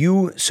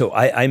 so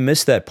I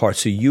missed that part.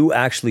 So you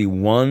actually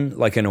won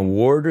like an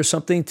award or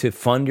something to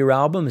fund your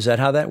album? Is that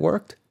how that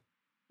worked?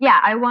 Yeah,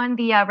 I won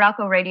the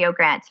Ralco Radio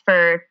grant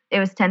it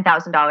was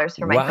 $10,000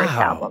 for my first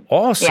album.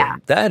 Awesome. Yeah.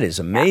 That is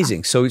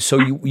amazing. Yeah. So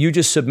you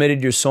just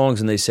submitted your songs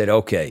and they said,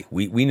 okay,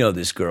 we know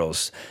this girl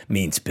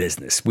means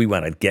business. We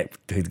want to get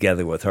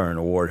together with her and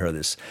award her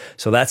this.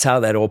 So that's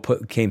how that all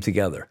came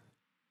together.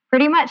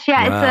 Pretty much,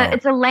 yeah. Wow.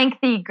 It's a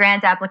lengthy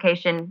grant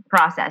application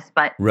process,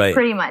 but right.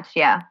 Pretty much,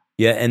 yeah.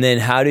 Yeah, and then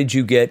how did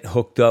you get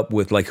hooked up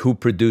with, like, who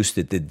produced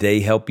it? Did they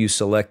help you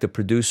select a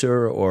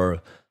producer,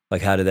 or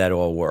like how did that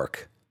all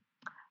work?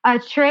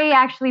 Trey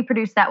actually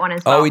produced that one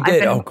as well. Oh, he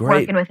did? I've been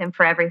Great. working with him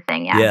for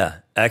everything, yeah. Yeah,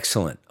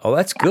 excellent. Oh,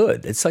 that's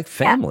good. It's like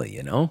family,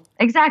 you know?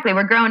 Exactly.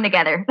 We're growing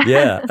together.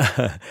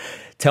 Yeah.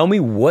 Tell me,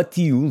 what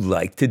do you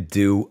like to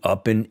do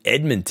up in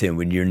Edmonton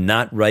when you're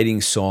not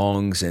writing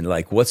songs? And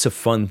like, what's a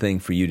fun thing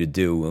for you to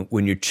do?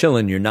 When you're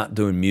chilling, you're not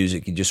doing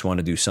music, you just want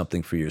to do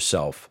something for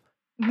yourself.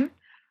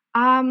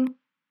 Mm-hmm.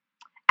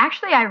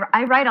 Actually,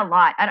 I write a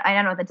lot. I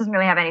don't know, that doesn't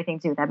really have anything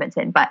to do with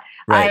Edmonton, but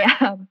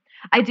Right.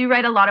 I do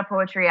write a lot of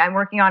poetry. I'm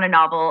working on a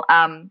novel.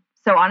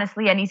 So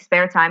honestly, any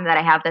spare time that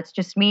I have, that's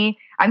just me,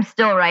 I'm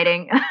still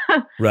writing.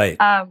 Right.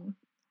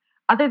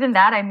 Other than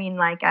that, I mean,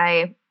 like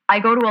I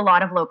go to a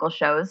lot of local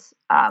shows.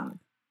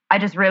 I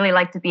just really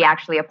like to be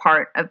actually a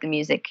part of the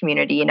music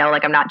community. You know,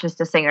 like I'm not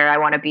just a singer. I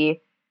want to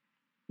be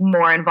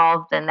more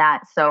involved in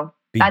that. So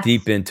Be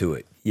deep into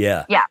it.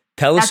 Yeah. Yeah.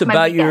 Tell us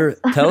about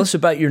tell us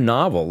about your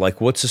novel. Like,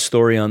 what's the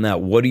story on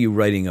that? What are you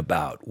writing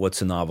about? What's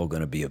the novel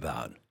going to be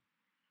about?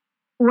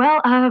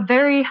 Well,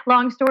 very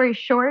long story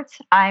short,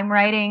 I'm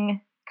writing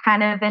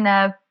kind of in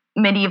a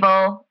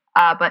medieval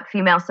but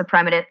female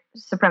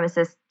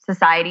supremacist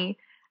society.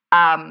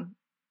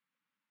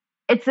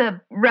 It's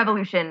a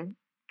revolution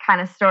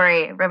kind of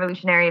story,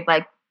 revolutionary.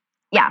 Like,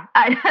 yeah.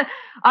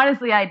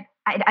 Honestly, I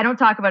don't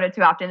talk about it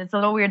too often. It's a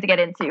little weird to get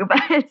into,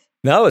 but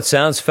No, it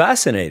sounds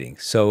fascinating.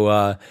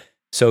 So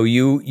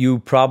you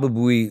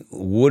probably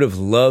would have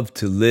loved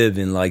to live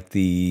in like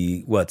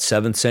the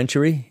 7th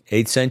century,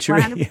 8th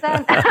century.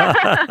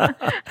 100%.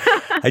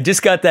 I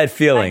just got that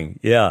feeling.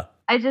 Yeah.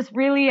 I just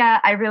really,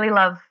 I really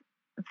love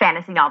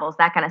fantasy novels,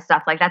 that kind of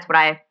stuff. Like that's what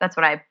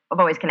I've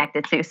always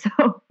connected to.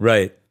 So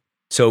right.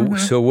 So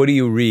what do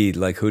you read?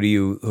 Like who do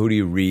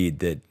you read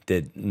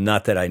that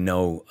not that I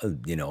know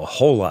a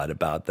whole lot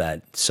about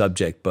that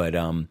subject, but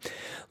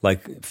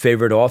like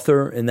favorite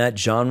author in that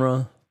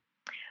genre?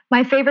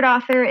 My favorite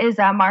author is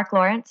Mark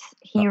Lawrence.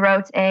 He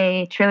wrote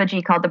a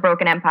trilogy called The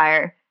Broken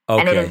Empire. Okay.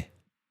 And it is,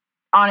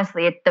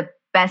 honestly, it's the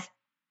best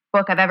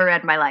book I've ever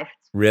read in my life.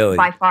 It's really?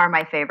 by far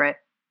my favorite.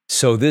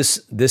 So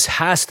this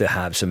has to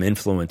have some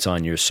influence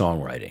on your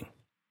songwriting.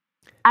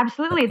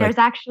 Absolutely. There's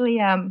actually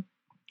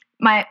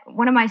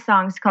one of my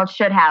songs called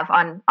Should Have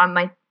on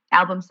my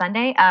album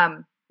Sunday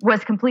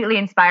was completely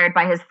inspired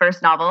by his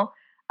first novel.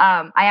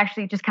 I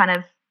actually just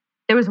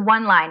there was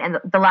one line, and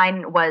the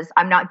line was,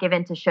 "I'm not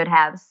given to should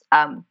haves."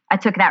 I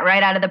took that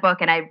right out of the book,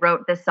 and I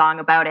wrote this song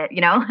about it.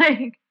 You know,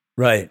 like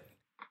right.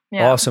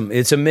 Yeah. Awesome.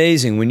 It's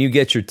amazing when you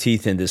get your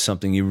teeth into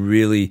something that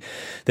really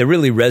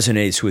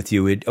resonates with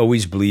you. It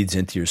always bleeds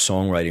into your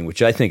songwriting,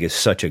 which I think is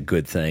such a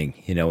good thing.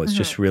 You know, it's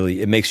just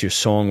really, it makes your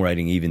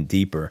songwriting even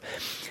deeper.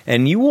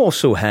 And you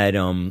also had,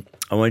 I want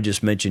to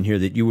just mention here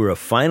that you were a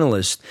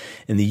finalist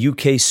in the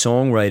UK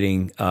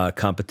songwriting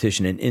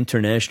competition, an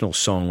international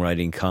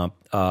songwriting comp.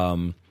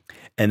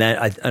 And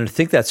that I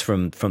think that's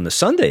from the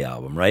Sunday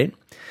album, right?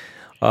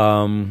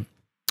 And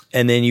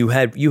then you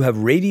have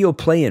radio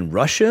play in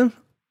Russia.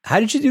 How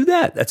did you do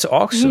that? That's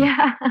awesome.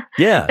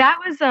 Yeah. That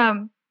was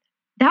a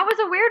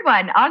weird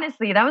one.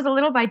 Honestly, that was a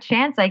little by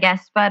chance, I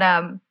guess. But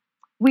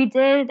we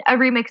did a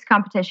remix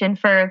competition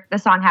for the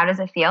song "How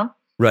Does It Feel?"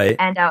 Right.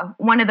 And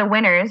one of the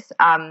winners,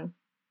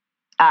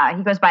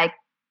 he goes by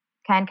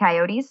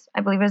Coyotes.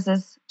 I believe it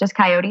was just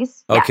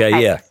Coyotes.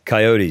 Okay,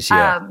 Coyotes.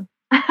 Yeah.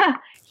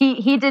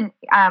 He did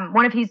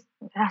one of his.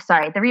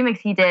 The remix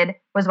he did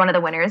was one of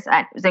the winners.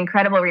 It was an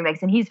incredible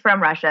remix, and he's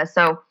from Russia.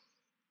 So,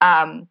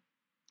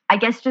 I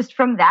guess just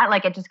from that,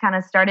 like it just kind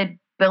of started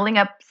building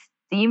up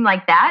steam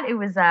like that. It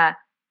was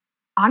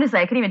honestly,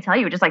 I couldn't even tell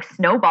you. It just like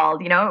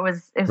snowballed. You know, it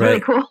was right. Really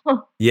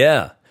cool.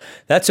 Yeah,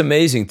 that's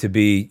amazing to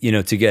be,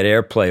 to get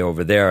airplay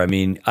over there. I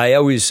mean, I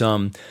always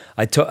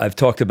I've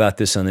talked about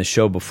this on the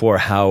show before,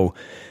 how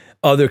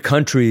other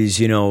countries,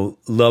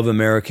 love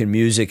American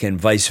music and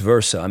vice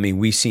versa. I mean,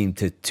 we seem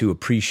to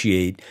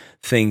appreciate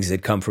things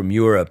that come from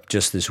Europe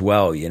just as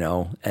well,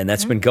 and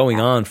that's been going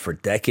on for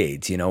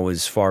decades,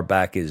 as far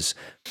back as,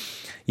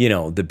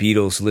 the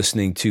Beatles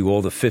listening to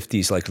all the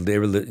 50s, like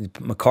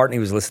McCartney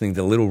was listening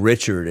to Little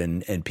Richard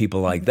and people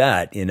like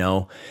that,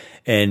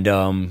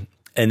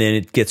 and then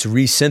it gets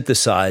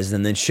resynthesized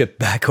and then shipped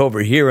back over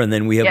here, and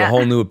then we have a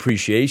whole new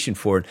appreciation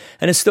for it,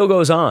 and it still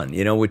goes on,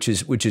 which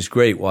is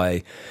great.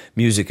 Why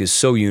music is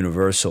so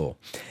universal,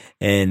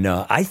 and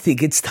I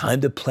think it's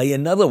time to play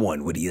another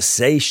one. What do you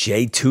say,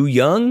 Shay? Too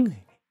Young?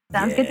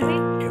 Sounds good to me.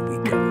 Here we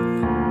go.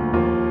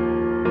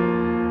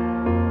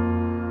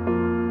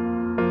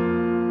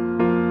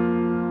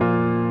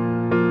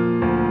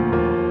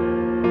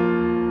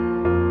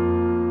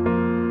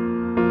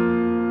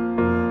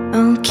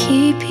 I'll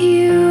keep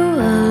you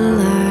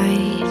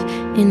alive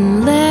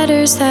in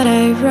letters that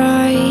I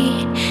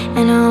write,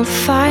 and I'll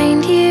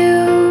find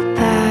you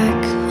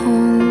back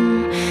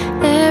home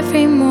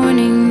every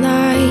morning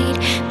light,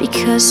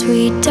 because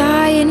we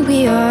die and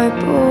we are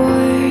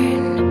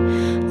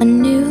born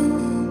anew.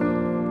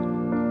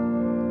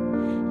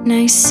 And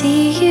I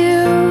see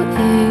you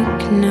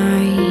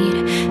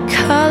ignite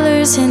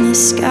colors in the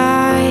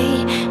sky,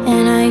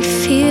 and I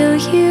feel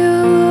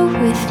you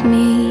with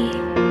me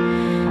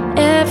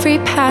every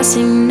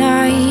passing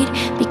night,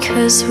 because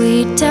 'cause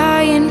we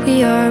die and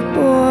we are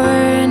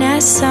born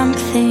as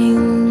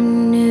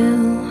something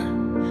new.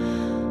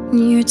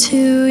 You're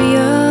too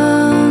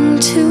young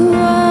to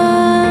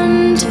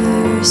understand.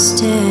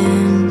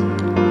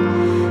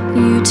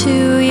 You're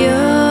too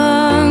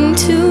young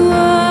to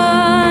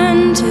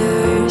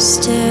understand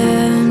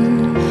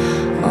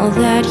all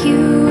that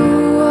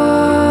you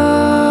are,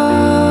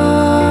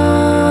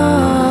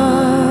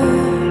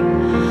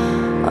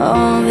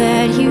 all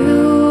that you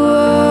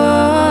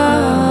are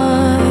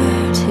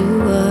to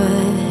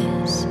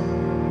us.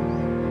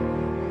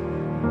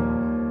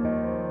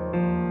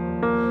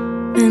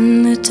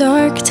 And the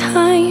dark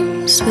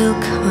times will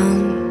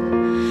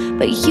come,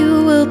 but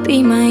you will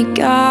be my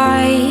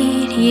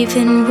guide.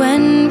 Even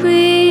when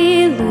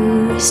we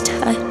lose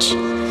touch,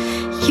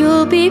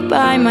 you'll be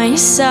by my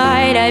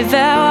side. I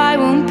vow I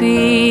won't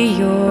be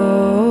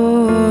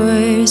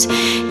yours.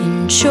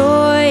 In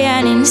joy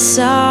and in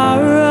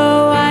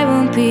sorrow, I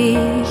won't be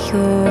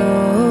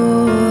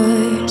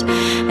yours.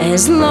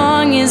 As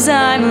long as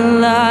I'm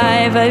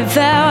alive, I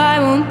vow I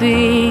won't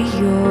be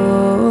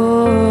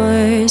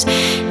yours.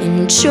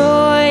 In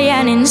joy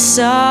and in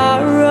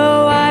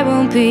sorrow, I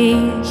won't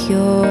be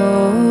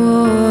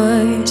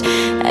yours.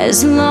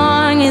 As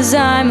long as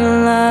I'm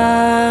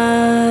alive.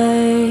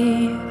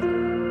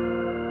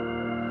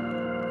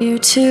 You're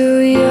too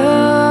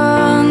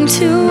young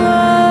to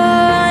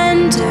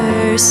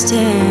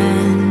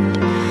understand.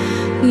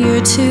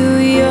 You're too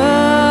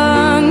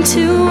young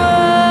to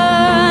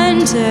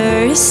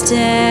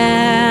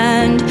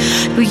understand.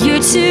 But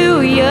you're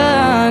too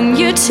young,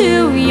 you're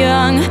too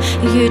young,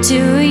 you're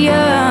too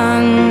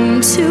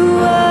young to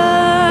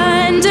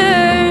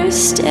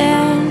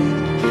understand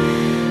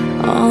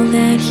all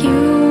that you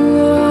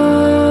are,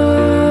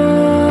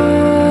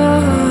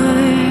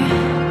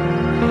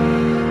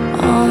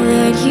 all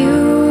that you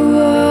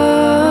are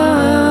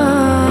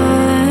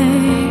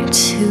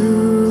to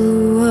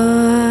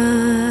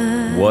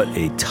us. What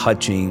a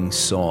touching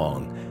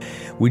song.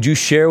 Would you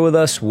share with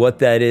us what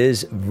that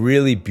is?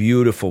 Really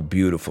beautiful,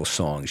 beautiful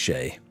song,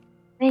 Shay.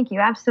 Thank you.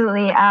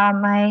 Absolutely.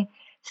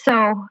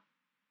 So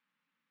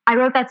I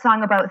wrote that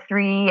song about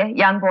 3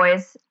 young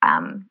boys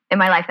in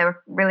my life that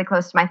were really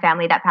close to my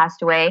family that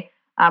passed away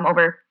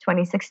over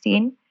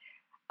 2016.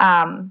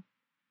 So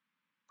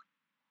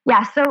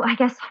I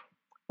guess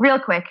real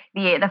quick,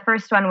 the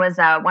first one was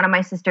one of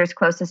my sister's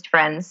closest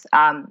friends. He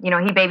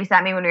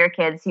babysat me when we were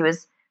kids. He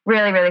was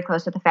really, really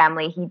close with the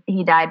family.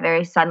 He died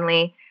very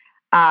suddenly.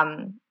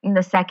 And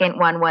the second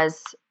one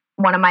was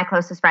one of my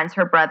closest friends,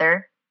 her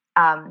brother.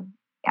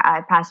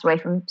 I passed away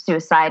from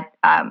suicide.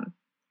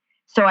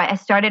 So I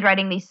started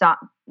writing this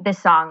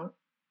song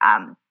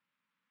kind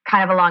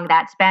of along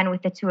that span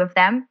with the 2 of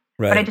them.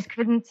 Right. But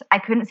I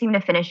couldn't seem to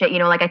finish it.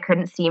 I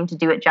couldn't seem to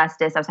do it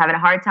justice. I was having a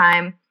hard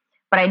time,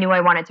 but I knew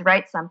I wanted to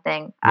write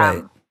something.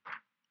 Right.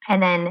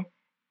 And then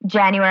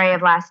January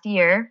of last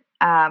year,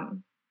 a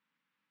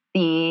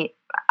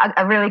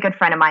really good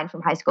friend of mine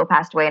from high school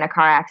passed away in a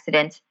car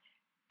accident.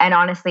 And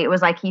honestly, it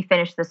was like he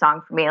finished the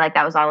song for me. Like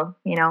that was all,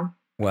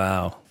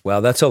 Wow.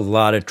 That's a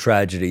lot of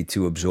tragedy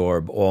to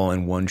absorb all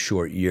in one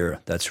short year.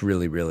 That's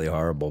really, really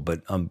horrible.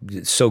 But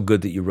it's so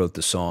good that you wrote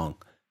the song.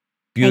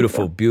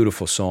 Beautiful,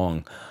 beautiful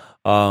song.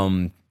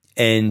 And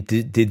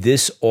did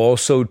this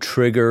also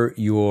trigger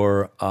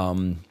your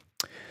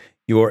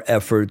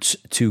efforts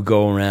to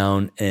go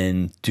around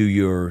and do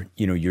your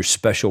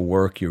special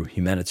work, your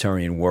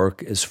humanitarian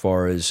work, as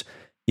far as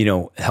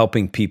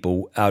helping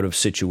people out of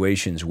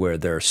situations where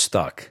they're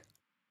stuck?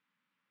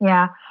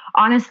 Yeah,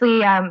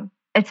 honestly,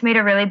 it's made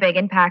a really big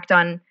impact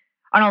on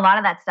a lot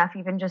of that stuff,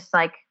 even just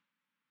like,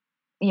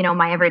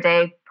 my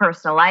everyday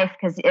personal life,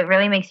 because it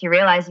really makes you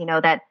realize,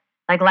 that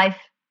like life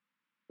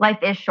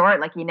is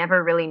short. Like you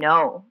never really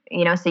know,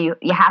 so you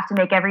have to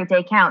make every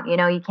day count.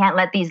 You can't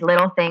let these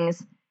little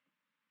things,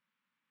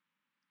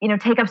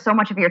 take up so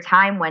much of your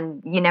time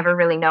when you never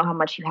really know how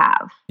much you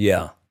have.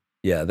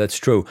 Yeah, that's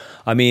true.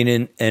 I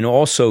mean, and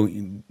also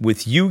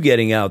with you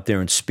getting out there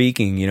and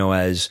speaking,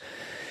 as,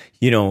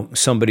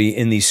 somebody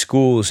in these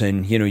schools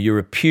and, you're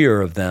a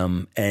peer of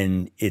them,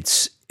 and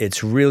it's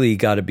really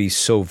got to be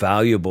so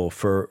valuable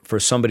for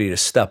somebody to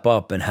step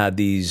up and have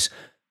these,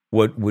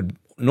 what would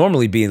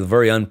normally be a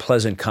very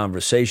unpleasant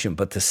conversation,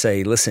 but to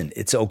say, listen,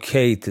 it's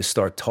okay to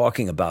start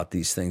talking about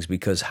these things,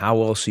 because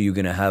how else are you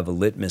going to have a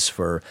litmus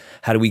for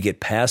how do we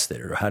get past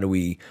it, or how do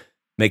we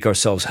make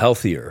ourselves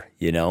healthier,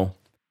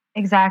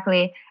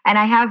 Exactly. And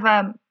I have,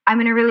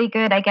 I'm in a really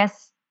good, I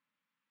guess,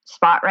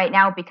 spot right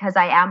now because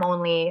I am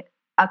only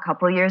a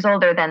couple years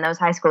older than those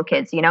high school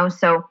kids,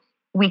 so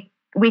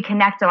we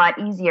connect a lot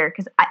easier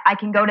because I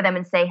can go to them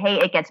and say, hey,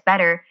 it gets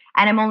better.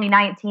 And I'm only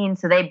 19,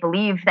 so they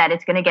believe that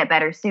it's going to get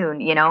better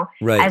soon,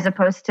 right. As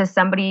opposed to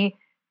somebody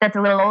that's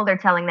a little older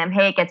telling them,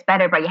 hey, it gets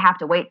better, but you have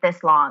to wait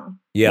this long.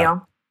 Yeah.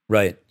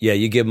 Right. Yeah,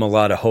 you give them a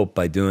lot of hope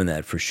by doing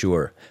that, for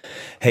sure.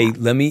 Hey,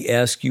 let me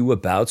ask you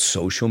about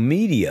social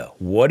media.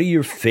 What are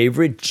your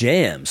favorite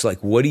jams? Like,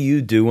 what do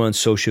you do on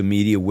social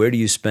media? Where do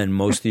you spend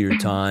most of your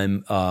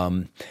time?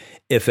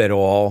 if at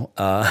all?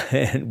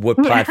 And what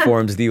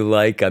platforms do you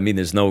like? I mean,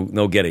 there's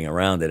no getting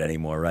around it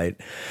anymore, right?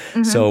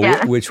 Mhm, So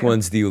yeah. which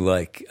ones do you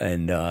like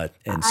and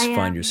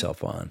find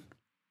yourself on?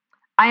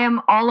 I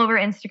am all over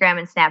Instagram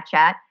and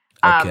Snapchat.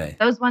 Okay.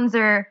 Those ones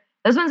are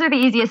the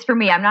easiest for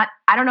me. I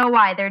don't know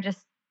why.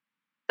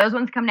 Those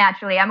ones come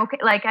naturally. I'm okay.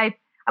 Like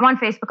I'm on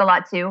Facebook a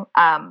lot too,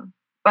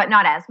 but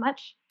not as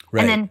much.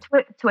 Right. And then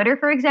Twitter,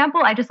 for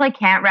example, I just like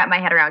can't wrap my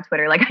head around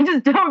Twitter. Like I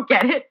just don't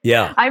get it.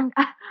 Yeah.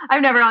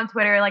 I'm never on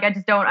Twitter. Like I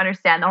just don't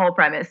understand the whole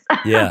premise.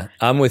 Yeah,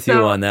 I'm with you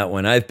on that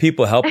one. I have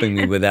people helping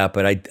me with that,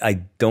 but I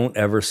don't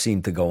ever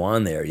seem to go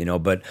on there,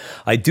 But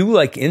I do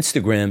like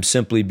Instagram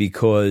simply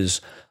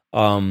because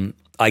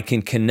I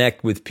can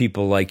connect with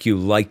people like you,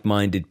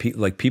 like-minded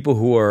people, like people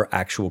who are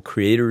actual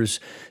creators,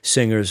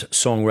 singers,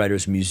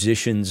 songwriters,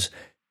 musicians.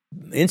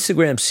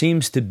 Instagram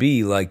seems to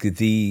be like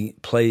the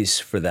place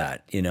for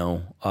that,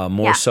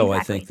 more so, exactly. I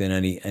think, than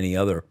any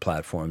other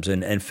platforms,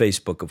 and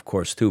Facebook, of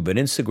course, too. But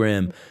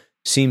Instagram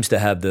seems to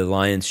have the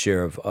lion's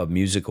share of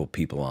musical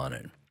people on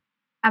it.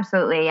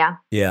 Absolutely, yeah.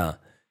 Yeah.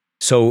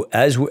 So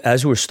as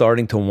we're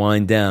starting to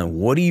wind down,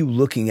 what are you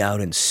looking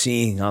out and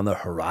seeing on the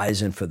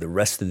horizon for the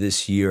rest of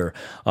this year?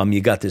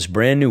 You got this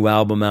brand new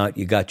album out.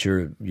 You got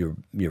your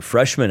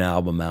freshman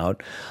album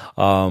out.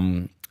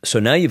 So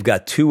now you've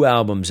got 2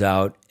 albums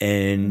out.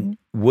 And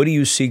what do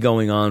you see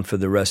going on for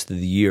the rest of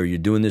the year? You're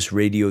doing this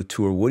radio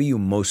tour. What are you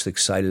most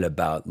excited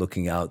about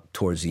looking out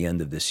towards the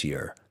end of this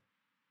year?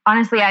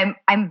 Honestly,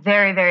 I'm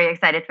very, very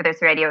excited for this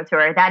radio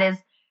tour. That is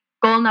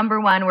goal number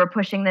 1. We're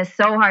pushing this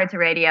so hard to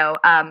radio.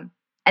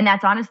 And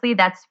that's I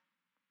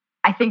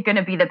think going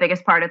to be the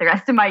biggest part of the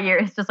rest of my year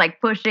is just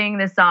like pushing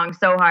this song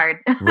so hard.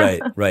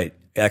 Right.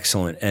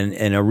 Excellent.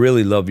 And I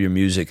really love your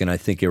music, and I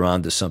think you're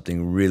onto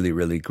something really,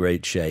 really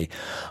great, Shay.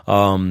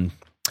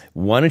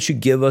 Why don't you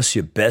give us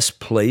your best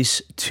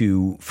place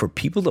for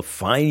people to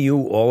find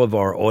you, all of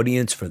our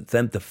audience, for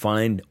them to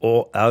find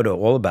all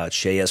about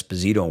Shay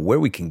Esposito and where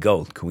we can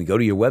go? Can we go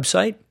to your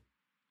website?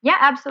 Yeah,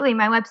 absolutely.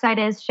 My website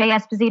is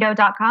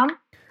shayesposito.com.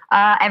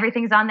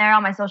 Everything's on there,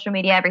 all my social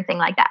media, everything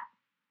like that.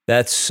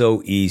 That's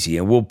so easy.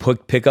 And we'll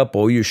pick up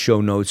all your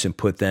show notes and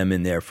put them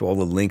in there for all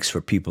the links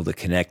for people to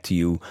connect to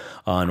you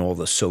on all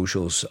the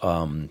socials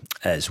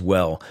as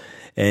well.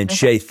 And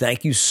Shay,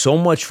 thank you so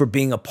much for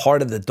being a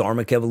part of the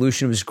Dharmic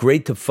Evolution. It was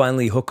great to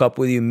finally hook up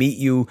with you, meet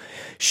you,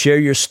 share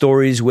your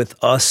stories with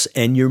us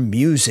and your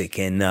music.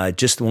 And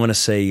just want to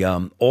say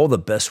all the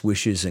best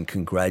wishes and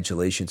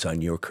congratulations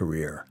on your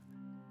career.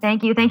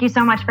 Thank you. Thank you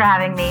so much for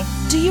having me.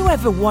 Do you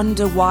ever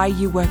wonder why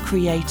you were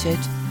created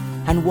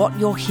and what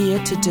you're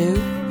here to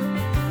do?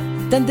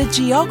 Then the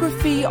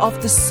geography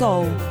of the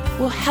soul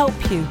will help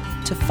you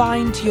to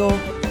find your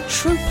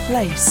true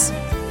place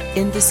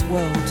in this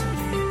world.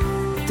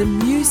 The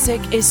music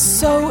is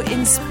so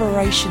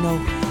inspirational,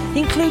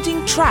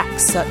 including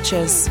tracks such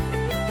as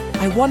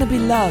I Wanna Be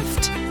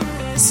Loved,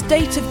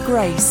 State of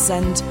Grace,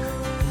 and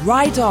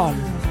Ride On.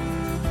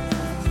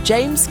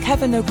 James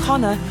Kevin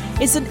O'Connor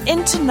is an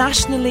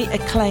internationally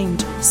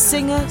acclaimed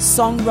singer,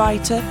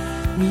 songwriter,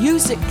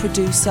 music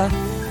producer,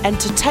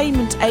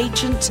 entertainment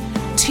agent,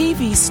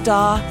 TV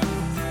star,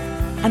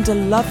 and a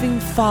loving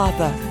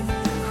father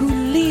who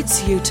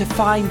leads you to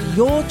find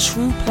your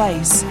true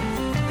place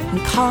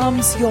and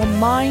calms your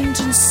mind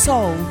and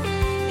soul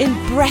in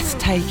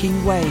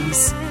breathtaking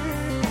ways.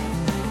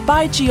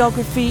 Buy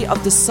Geography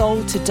of the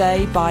Soul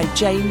today by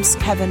James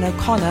Kevin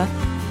O'Connor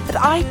at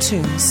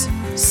iTunes,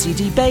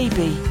 CD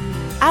Baby,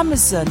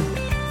 Amazon,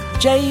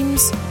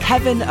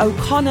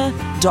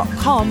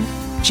 jameskevino'connor.com.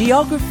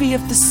 Geography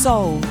of the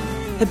Soul,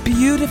 a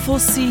beautiful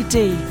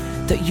CD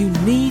that you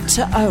need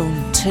to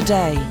own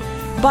today,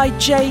 by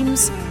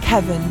James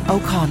Kevin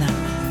O'Connor.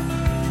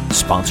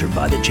 Sponsored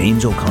by the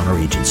James O'Connor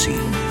Agency.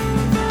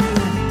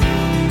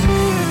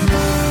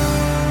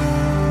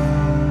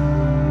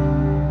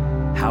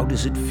 How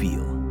does it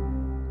feel?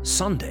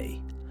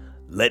 Sunday,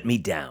 Let Me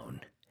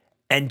Down,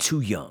 and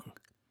Too Young.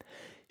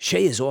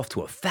 Shay is off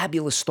to a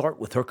fabulous start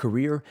with her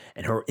career,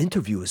 and her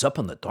interview is up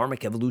on the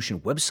Dharmic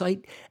Evolution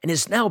website and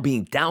is now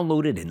being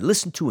downloaded and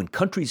listened to in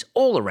countries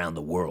all around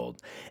the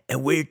world.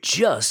 And we're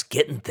just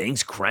getting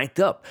things cranked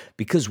up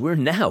because we're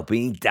now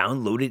being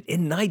downloaded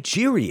in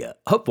Nigeria,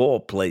 of all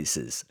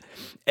places.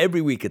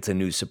 Every week it's a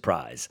new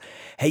surprise.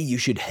 Hey, you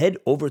should head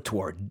over to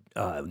our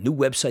new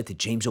website, the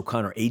James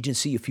O'Connor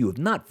Agency. If you have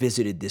not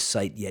visited this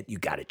site yet, you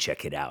got to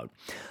check it out.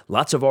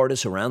 Lots of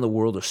artists around the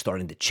world are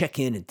starting to check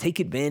in and take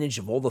advantage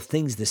of all the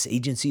things this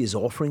agency is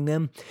offering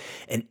them.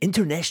 An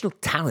international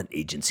talent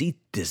agency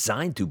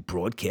designed to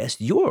broadcast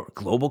your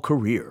global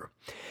career.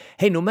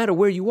 Hey, no matter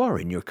where you are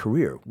in your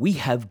career, we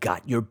have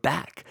got your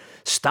back.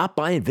 Stop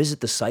by and visit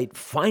the site.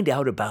 Find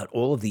out about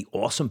all of the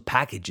awesome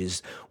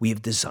packages we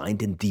have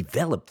designed and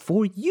developed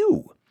for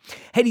you.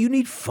 Hey, do you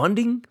need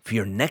funding for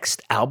your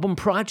next album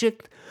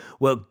project?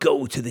 Well,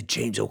 go to the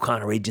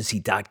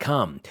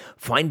JamesO'ConnorAgency.com.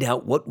 Find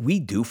out what we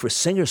do for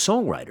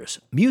singer-songwriters,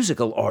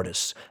 musical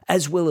artists,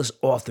 as well as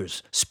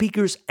authors,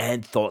 speakers,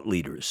 and thought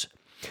leaders.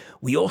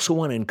 We also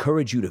want to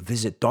encourage you to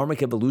visit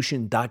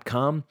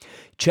dharmicevolution.com.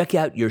 Check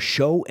out your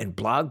show and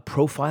blog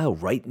profile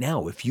right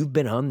now. If you've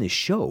been on this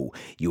show,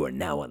 you are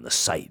now on the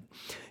site.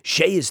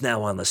 Shay is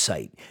now on the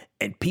site,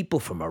 and people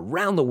from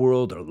around the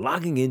world are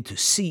logging in to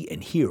see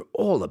and hear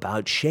all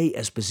about Shay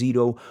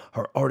Esposito,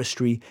 her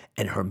artistry,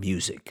 and her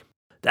music.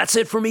 That's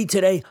it for me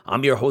today.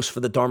 I'm your host for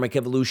the Dharmic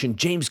Evolution,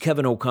 James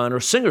Kevin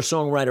O'Connor,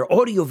 singer-songwriter,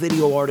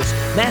 audio-video artist,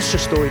 master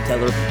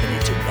storyteller, and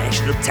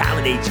international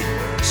talent agent.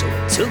 So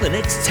until the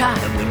next time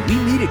when we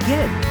meet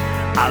again,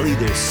 I'll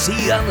either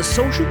see you on the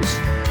socials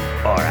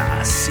or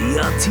I'll see you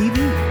on TV.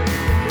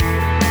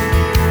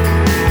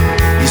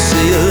 You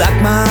say you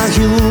like my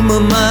humor,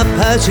 my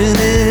passion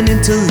and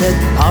intellect,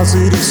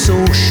 positive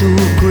social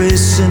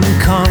grace and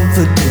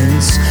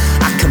confidence.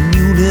 I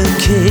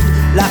communicate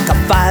like a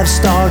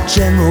 5-star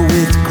general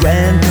with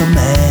grand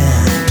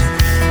command.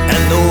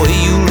 And the way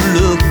you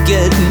look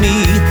at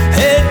me,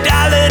 hey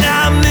darling,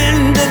 I'm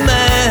in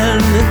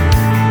demand.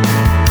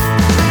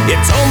 You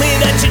told me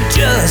that you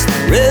just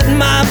read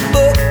my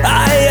book.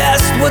 I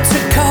asked what's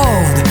it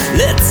called,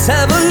 let's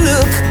have a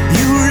look.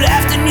 You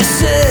laughed and you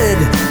said,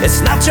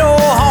 it's not your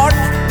heart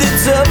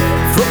that's up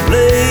for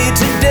play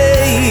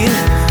today.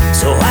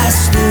 So I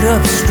stood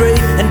up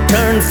straight and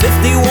turned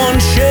 51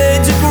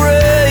 shades of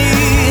gray.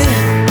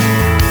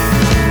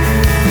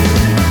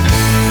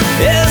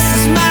 This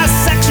is my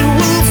sexual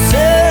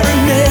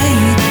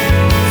serenade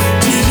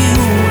to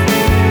you.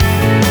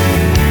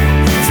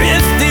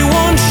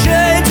 51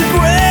 shades of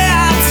gray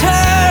I'll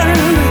turn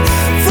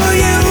for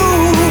you.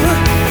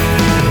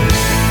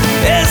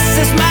 This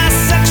is my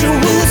sexual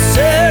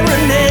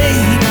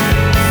serenade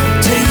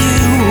to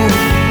you.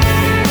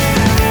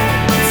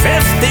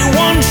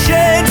 51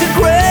 shades of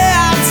gray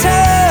I'll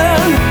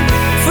turn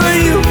for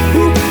you.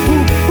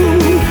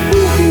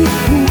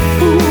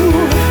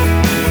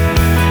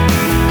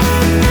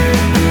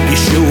 You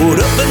showed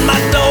up at my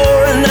door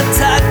in a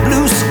tight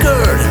blue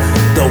skirt,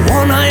 the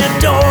one I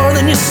adore,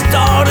 and you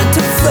started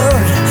to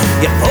flirt.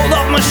 You pulled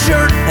off my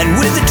shirt and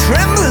with a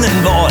trembling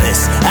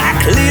voice I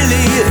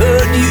clearly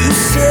heard you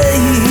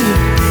say,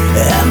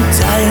 I'm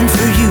dying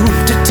for you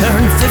to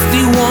turn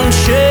 51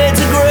 shades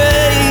of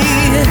gray.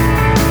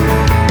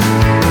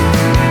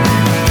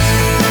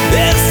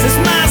 This is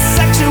my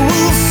sexual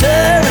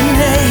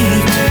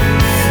serenade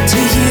to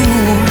you.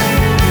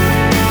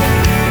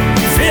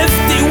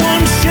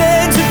 51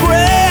 shades of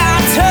gray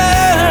I'll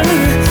turn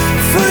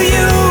for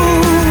you.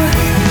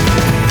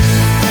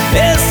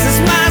 This is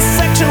my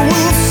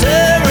sexual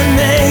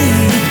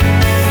serenade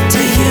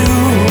to you.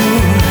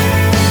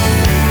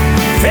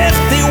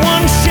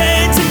 51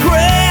 shades of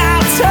gray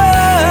I'll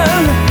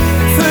turn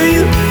for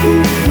you.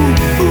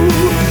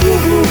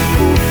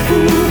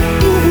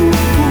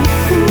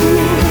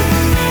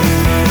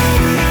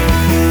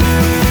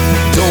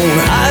 Don't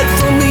hide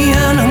from the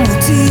animal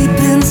deep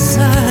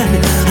inside.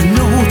 I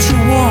know what you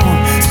want,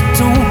 so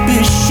don't be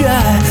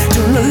shy.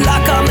 Turn the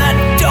lock on that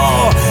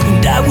door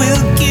and I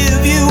will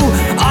give you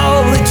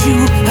all that you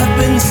have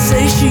been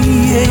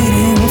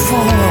satiating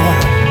for.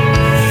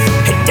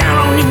 Head down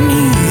on your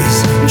knees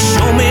and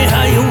show me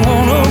how you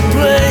wanna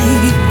play,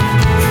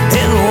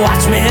 and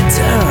watch me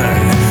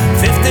turn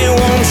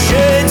 51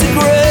 shades of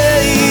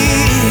gray.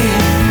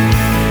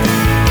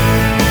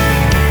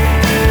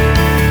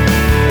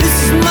 This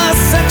is my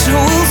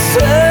sexual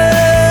serenade.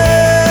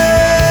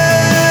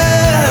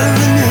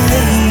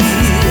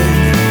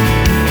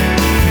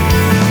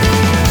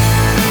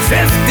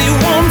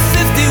 51,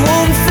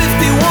 51,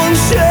 51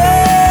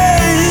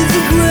 shades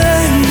of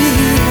gray.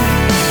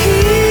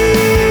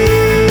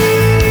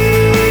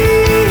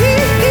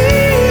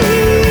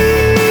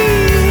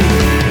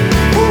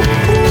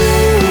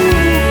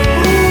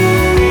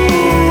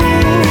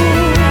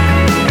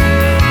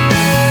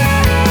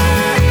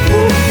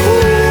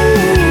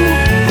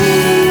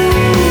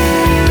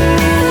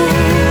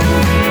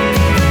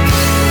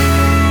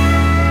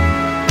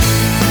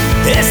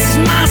 This is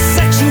my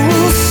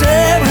sexual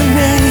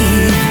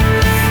serenade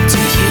to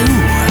you.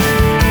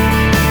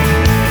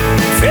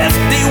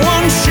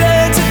 51 shades